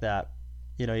the fact that,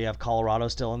 you know, you have Colorado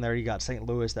still in there. You got St.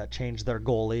 Louis that changed their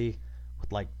goalie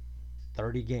with like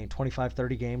 25,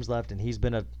 30 games left, and he's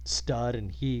been a stud, and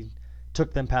he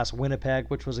took them past Winnipeg,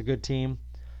 which was a good team.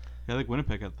 Yeah, I think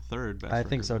Winnipeg got the third best. I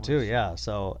think record so in the too, West. yeah.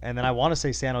 So, and then I want to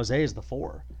say San Jose is the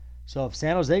 4. So if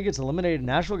San Jose gets eliminated,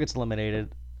 Nashville gets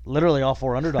eliminated, literally all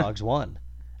 4 underdogs won.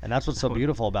 And that's what's so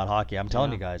beautiful about hockey. I'm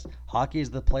telling Yeah. you guys, hockey is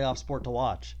the playoff sport to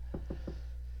watch.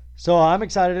 So I'm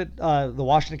excited. The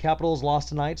Washington Capitals lost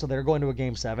tonight, so they're going to a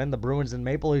Game 7. The Bruins and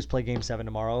Maple Leafs play Game 7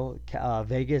 tomorrow.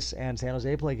 Vegas and San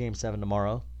Jose play Game 7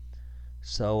 tomorrow.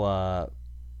 So,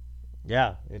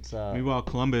 yeah, it's Meanwhile,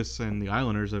 Columbus and the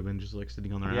Islanders have been just like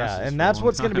sitting on their asses. and for a that's long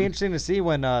what's going to be time. interesting to see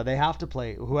when they have to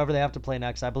play whoever they have to play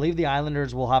next. I believe the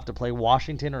Islanders will have to play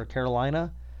Washington or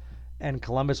Carolina, and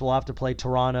Columbus will have to play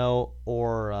Toronto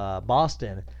or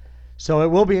Boston. So it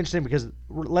will be interesting because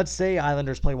let's say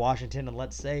Islanders play Washington, and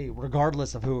let's say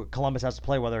regardless of who Columbus has to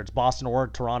play, whether it's Boston or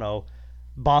Toronto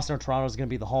is going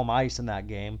to be the home ice in that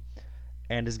game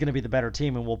and is going to be the better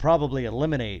team and will probably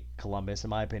eliminate Columbus, in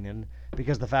my opinion,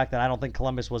 because the fact that I don't think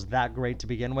Columbus was that great to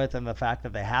begin with, and the fact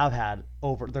that they're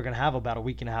going to have about a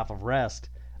week and a half of rest,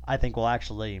 I think will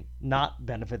actually not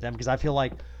benefit them, because I feel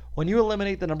like when you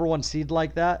eliminate the number 1 seed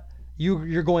like that,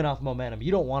 you're going off momentum. You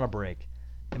don't want to break.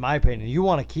 In my opinion, you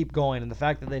want to keep going, and the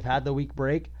fact that they've had the week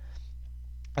break,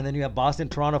 and then you have Boston,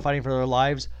 Toronto fighting for their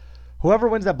lives. Whoever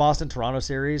wins that Boston-Toronto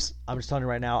series, I'm just telling you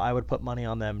right now, I would put money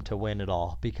on them to win it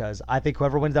all, because I think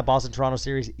whoever wins that Boston-Toronto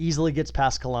series easily gets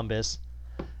past Columbus,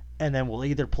 and then will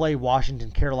either play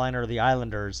Washington, Carolina, or the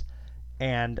Islanders.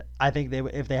 And I think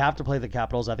if they have to play the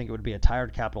Capitals, I think it would be a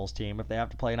tired Capitals team. If they have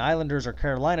to play an Islanders or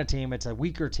Carolina team, it's a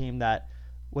weaker team that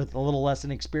with a little less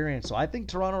inexperience. So I think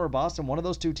Toronto or Boston, one of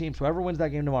those 2 teams, whoever wins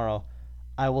that game tomorrow,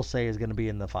 I will say is going to be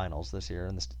in the finals this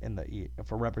year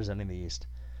for representing the East.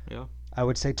 Yeah. I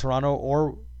would say Toronto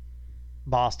or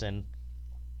Boston,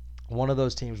 one of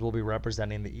those teams will be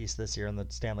representing the East this year in the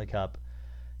Stanley Cup.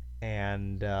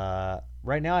 And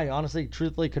right now, I honestly,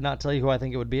 truthfully, could not tell you who I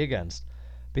think it would be against,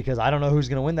 because I don't know who's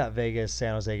going to win that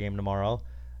Vegas-San Jose game tomorrow.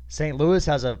 St. Louis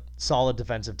has a solid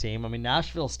defensive team. I mean,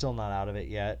 Nashville's still not out of it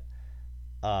yet.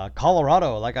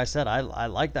 Colorado, like I said, I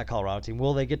like that Colorado team.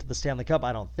 Will they get to the Stanley Cup?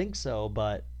 I don't think so,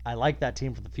 but I like that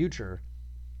team for the future.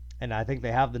 And I think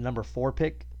they have the number 4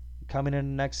 pick coming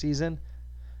in next season.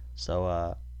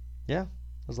 So, yeah,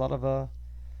 there's a lot of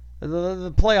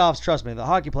the playoffs. Trust me, the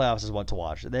hockey playoffs is what to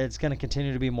watch. It's going to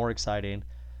continue to be more exciting.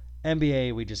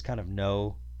 NBA, we just kind of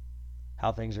know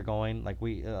how things are going. Like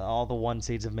all the 1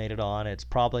 seeds have made it on. It's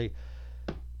probably,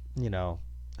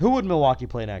 who would Milwaukee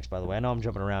play next? By the way, I know I'm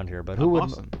jumping around here, but who would?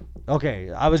 Boston. Okay,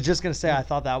 I was just gonna say I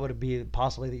thought that would be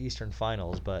possibly the Eastern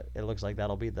Finals, but it looks like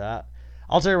that'll be that.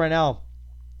 I'll tell you right now,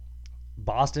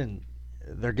 Boston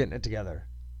they're getting it together.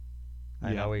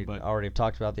 I know we already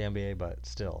talked about the NBA, but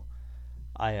still.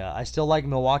 I still like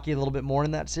Milwaukee a little bit more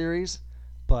in that series,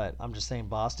 but I'm just saying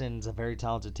Boston's a very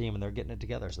talented team, and they're getting it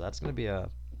together, so that's going to be a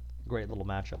great little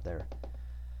matchup there.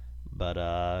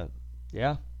 But,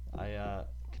 yeah, I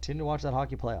continue to watch that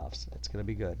hockey playoffs. It's going to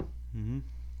be good. Mm-hmm.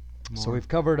 So we've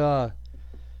covered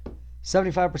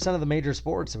 75% of the major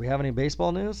sports. Do we have any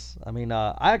baseball news? I mean,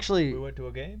 We went to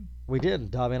a game, we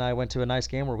did. Dobby and I went to a nice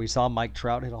game where we saw Mike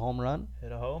Trout hit a home run.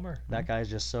 hit a homer. That guy's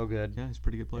just so good. Yeah, he's a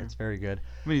pretty good player. It's very good.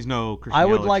 I mean, he's no Christian I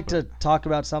would Yelich, like but- to talk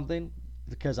about something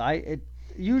because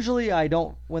usually I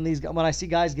don't when I see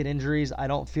guys get injuries, I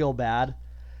don't feel bad.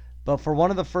 But for one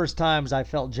of the first times, I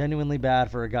felt genuinely bad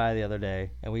for a guy the other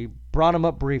day, and we brought him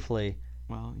up briefly.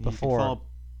 Well, he before. could fall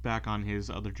back on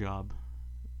his other job,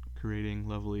 creating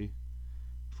lovely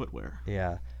footwear.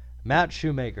 Yeah, Matt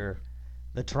Shoemaker,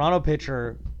 the Toronto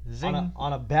pitcher, Zing.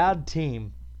 on a bad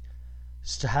team,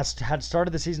 had started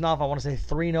the season off. I want to say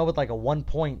 3-0 with like a 1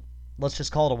 point. Let's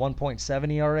just call it a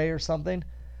 1.7 ERA or something.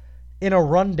 In a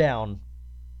rundown,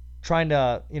 trying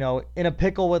to in a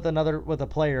pickle with a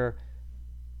player,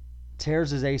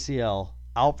 tears his ACL,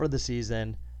 out for the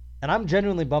season, and I'm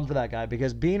genuinely bummed for that guy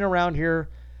because being around here,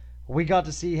 we got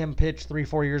to see him pitch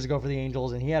 3-4 years ago for the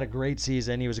Angels, and he had a great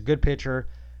season. He was a good pitcher.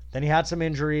 Then he had some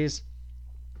injuries.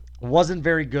 Wasn't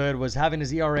very good. Was having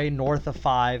his ERA north of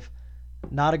 5.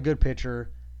 Not a good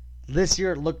pitcher. This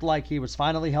year it looked like he was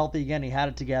finally healthy again. He had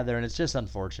it together, and it's just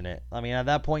unfortunate. I mean, at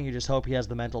that point, you just hope he has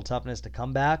the mental toughness to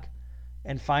come back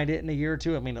and find it in a year or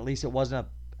two. I mean, at least it wasn't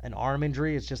an arm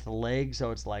injury. It's just the leg,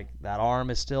 so it's like that arm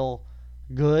is still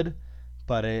good.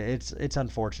 But it's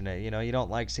unfortunate. You don't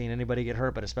like seeing anybody get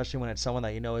hurt, but especially when it's someone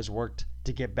that has worked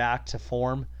to get back to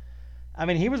form. I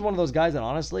mean, he was one of those guys that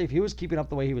honestly, if he was keeping up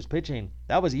the way he was pitching,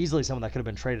 that was easily someone that could have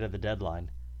been traded at the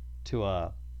deadline to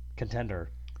a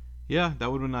contender. Yeah, that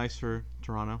would have been nice for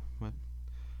Toronto. But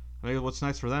I think what's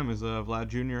nice for them is Vlad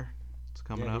Jr. It's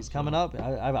coming up. He's coming up.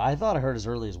 I thought I heard as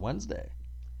early as Wednesday.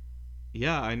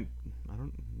 Yeah, I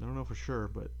don't know for sure,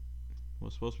 but it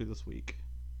was supposed to be this week.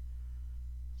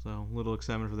 So a little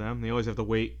excitement for them. They always have to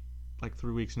wait like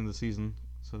 3 weeks into the season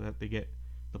so that they get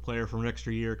the player for an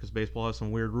extra year because baseball has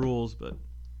some weird rules. But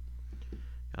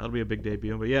that'll be a big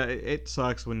debut. But yeah, it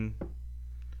sucks when.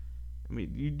 I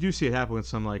mean, you do see it happen with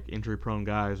some like injury-prone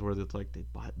guys where it's like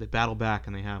they battle back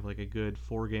and they have like a good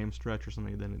 4-game stretch or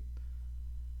something. Then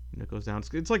it goes down.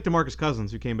 It's like DeMarcus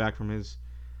Cousins who came back from his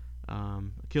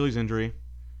Achilles injury,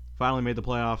 finally made the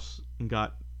playoffs and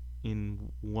got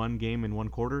in 1 game in 1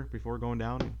 quarter before going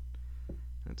down. And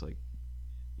it's like,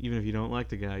 even if you don't like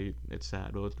the guy, it's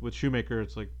sad. But with Shoemaker,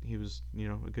 it's like he was,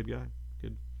 a good guy.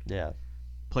 Good. Yeah.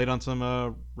 Played on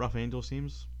some rough Angels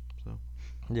teams. So.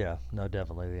 Yeah, no,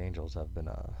 definitely. The Angels have been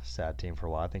a sad team for a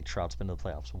while. I think Trout's been to the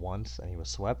playoffs once, and he was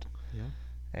swept. Yeah.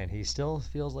 And he still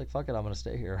feels like, fuck it, I'm going to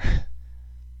stay here.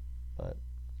 But,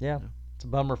 yeah, it's a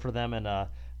bummer for them. And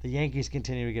the Yankees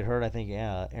continue to get hurt. I think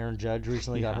Aaron Judge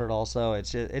recently got hurt also.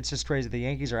 It's just crazy. The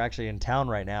Yankees are actually in town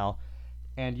right now,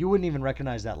 and you wouldn't even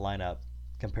recognize that lineup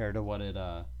compared to what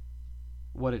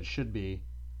it should be.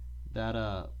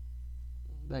 That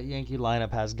Yankee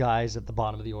lineup has guys at the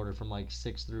bottom of the order from like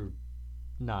 6 through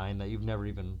 9 that you've never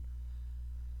even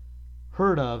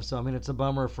heard of. So I mean, it's a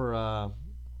bummer for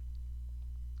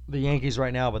the Yankees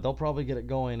right now, but they'll probably get it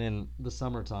going in the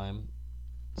summertime.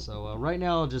 So right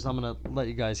now, I'm going to let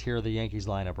you guys hear the Yankees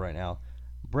lineup right now.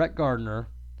 Brett Gardner,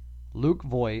 Luke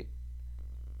Voit,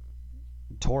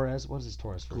 Torres. What is his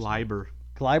Torres first name?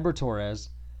 Gleyber Torres,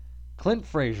 Clint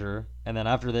Frazier, and then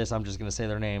after this, I'm just going to say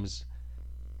their names.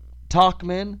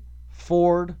 Tauchman,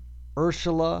 Ford,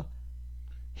 Urshela,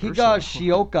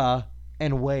 Higashioka,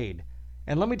 and Wade.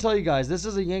 And let me tell you guys, this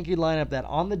is a Yankee lineup that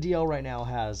on the DL right now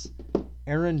has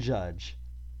Aaron Judge,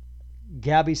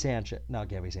 Gabby Sanchez. Not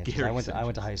Gabby Sanchez. Gary I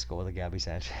went to high school with a Gabby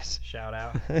Sanchez. Shout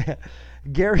out.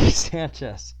 Gary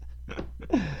Sanchez,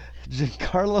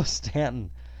 Giancarlo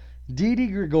Stanton, Didi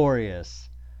Gregorius,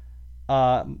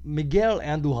 Miguel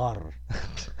Andujar.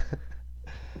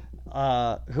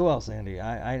 Who else, Andy?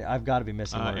 I've got to be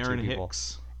missing one or Aaron two people.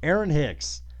 Hicks. Aaron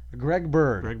Hicks, Greg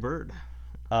Bird,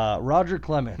 Roger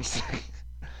Clemens,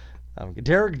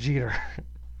 Derek Jeter,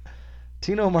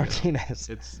 Tino Martinez.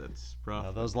 It's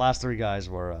rough. Those last 3 guys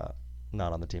were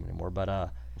not on the team anymore,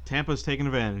 but Tampa's taking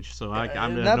advantage, so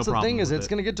I'm and that's the thing is it's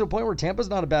going to get to a point where Tampa's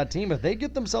not a bad team. If they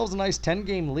get themselves a nice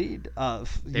 10-game lead,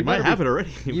 they might have it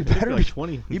already. You better like be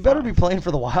 20. You better be playing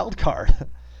for the wild card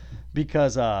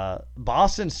because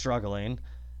Boston's struggling,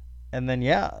 and then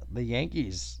the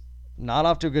Yankees not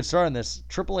off to a good start in this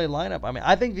AAA lineup. I mean,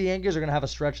 I think the Yankees are going to have a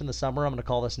stretch in the summer. I'm going to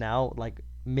call this now, like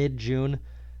mid-June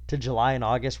to July and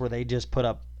August where they just put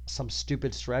up some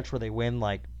stupid stretch where they win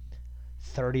like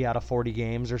 30 out of 40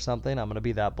 games or something. I'm going to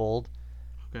be that bold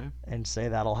Okay. and say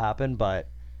that'll happen. But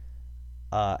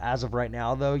as of right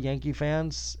now, though, Yankee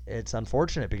fans, it's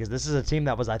unfortunate because this is a team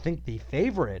that was, I think, the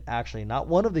favorite, actually, not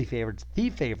one of the favorites, the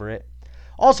favorite.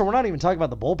 Also, we're not even talking about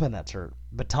the bullpen that's hurt.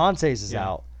 Betances is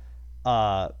Yeah.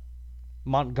 out.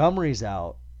 Montgomery's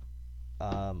out.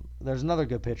 There's another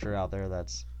good pitcher out there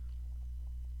that's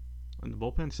And the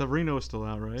bullpen, Severino is still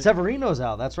out, right? Severino's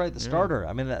out. That's right, the Yeah. starter.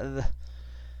 I mean,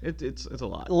 It's a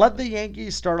lot. let the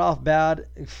Yankees start off bad,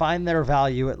 find their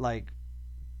value at like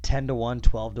 10-1,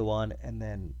 12-1, and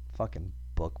then fucking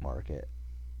bookmark it.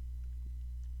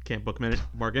 Can't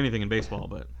mark anything in baseball,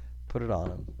 but Put it on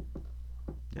them.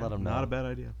 yeah, Let 'em not know. a bad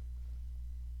idea.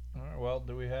 All right, well,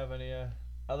 do we have any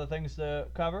other things to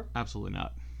cover? Absolutely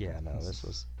not. Yeah, no, this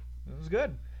was. It was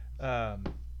good.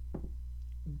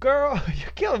 Girl, you're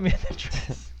killing me in the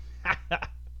dress.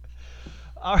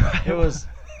 All right. It was,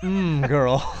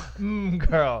 girl.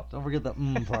 Girl. Don't forget the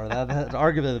part. That's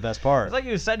arguably the best part. It's like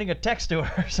you was sending a text to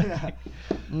her or something.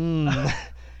 Can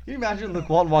you imagine Luke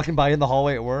Walton walking by in the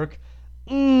hallway at work?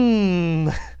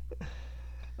 I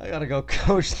gotta go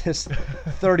coach this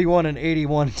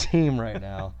 31-81 team right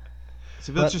now.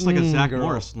 See, that's But, just like a Zach girl.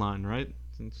 Morris line, right?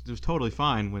 It was totally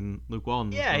fine when Luke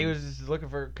Walton. Yeah, he on. was just looking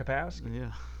for Kapowski.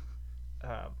 Yeah.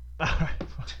 All right.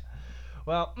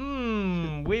 Well,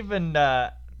 we've been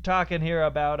talking here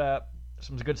about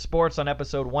some good sports on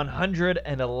episode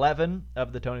 111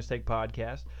 of the Tony Steak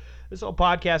Podcast. This whole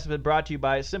podcast has been brought to you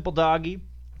by Simple Doggy.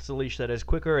 It's a leash that is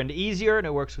quicker and easier, and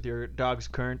it works with your dog's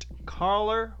current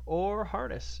collar or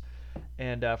harness.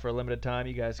 And for a limited time,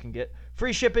 you guys can get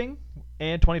free shipping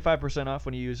and 25% off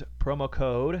when you use promo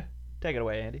code. Take it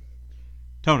away, Andy.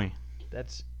 Tony.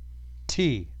 That's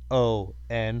TONY.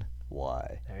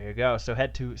 There you go. So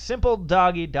head to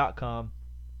simpledoggy.com,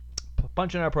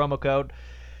 punch in our promo code,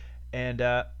 and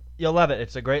you'll love it.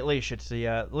 It's a great leash. It's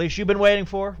the leash you've been waiting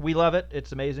for. We love it.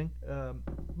 It's amazing.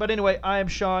 But anyway, I am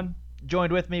Sean.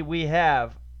 Joined with me, we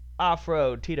have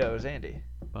Off-Road Tito's Andy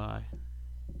Bye.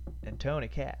 and Tony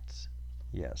Katz.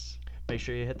 Yes. Make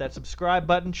sure you hit that subscribe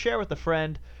button, share with a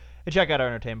friend, and check out our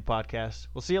entertainment podcast.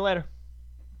 We'll see you later.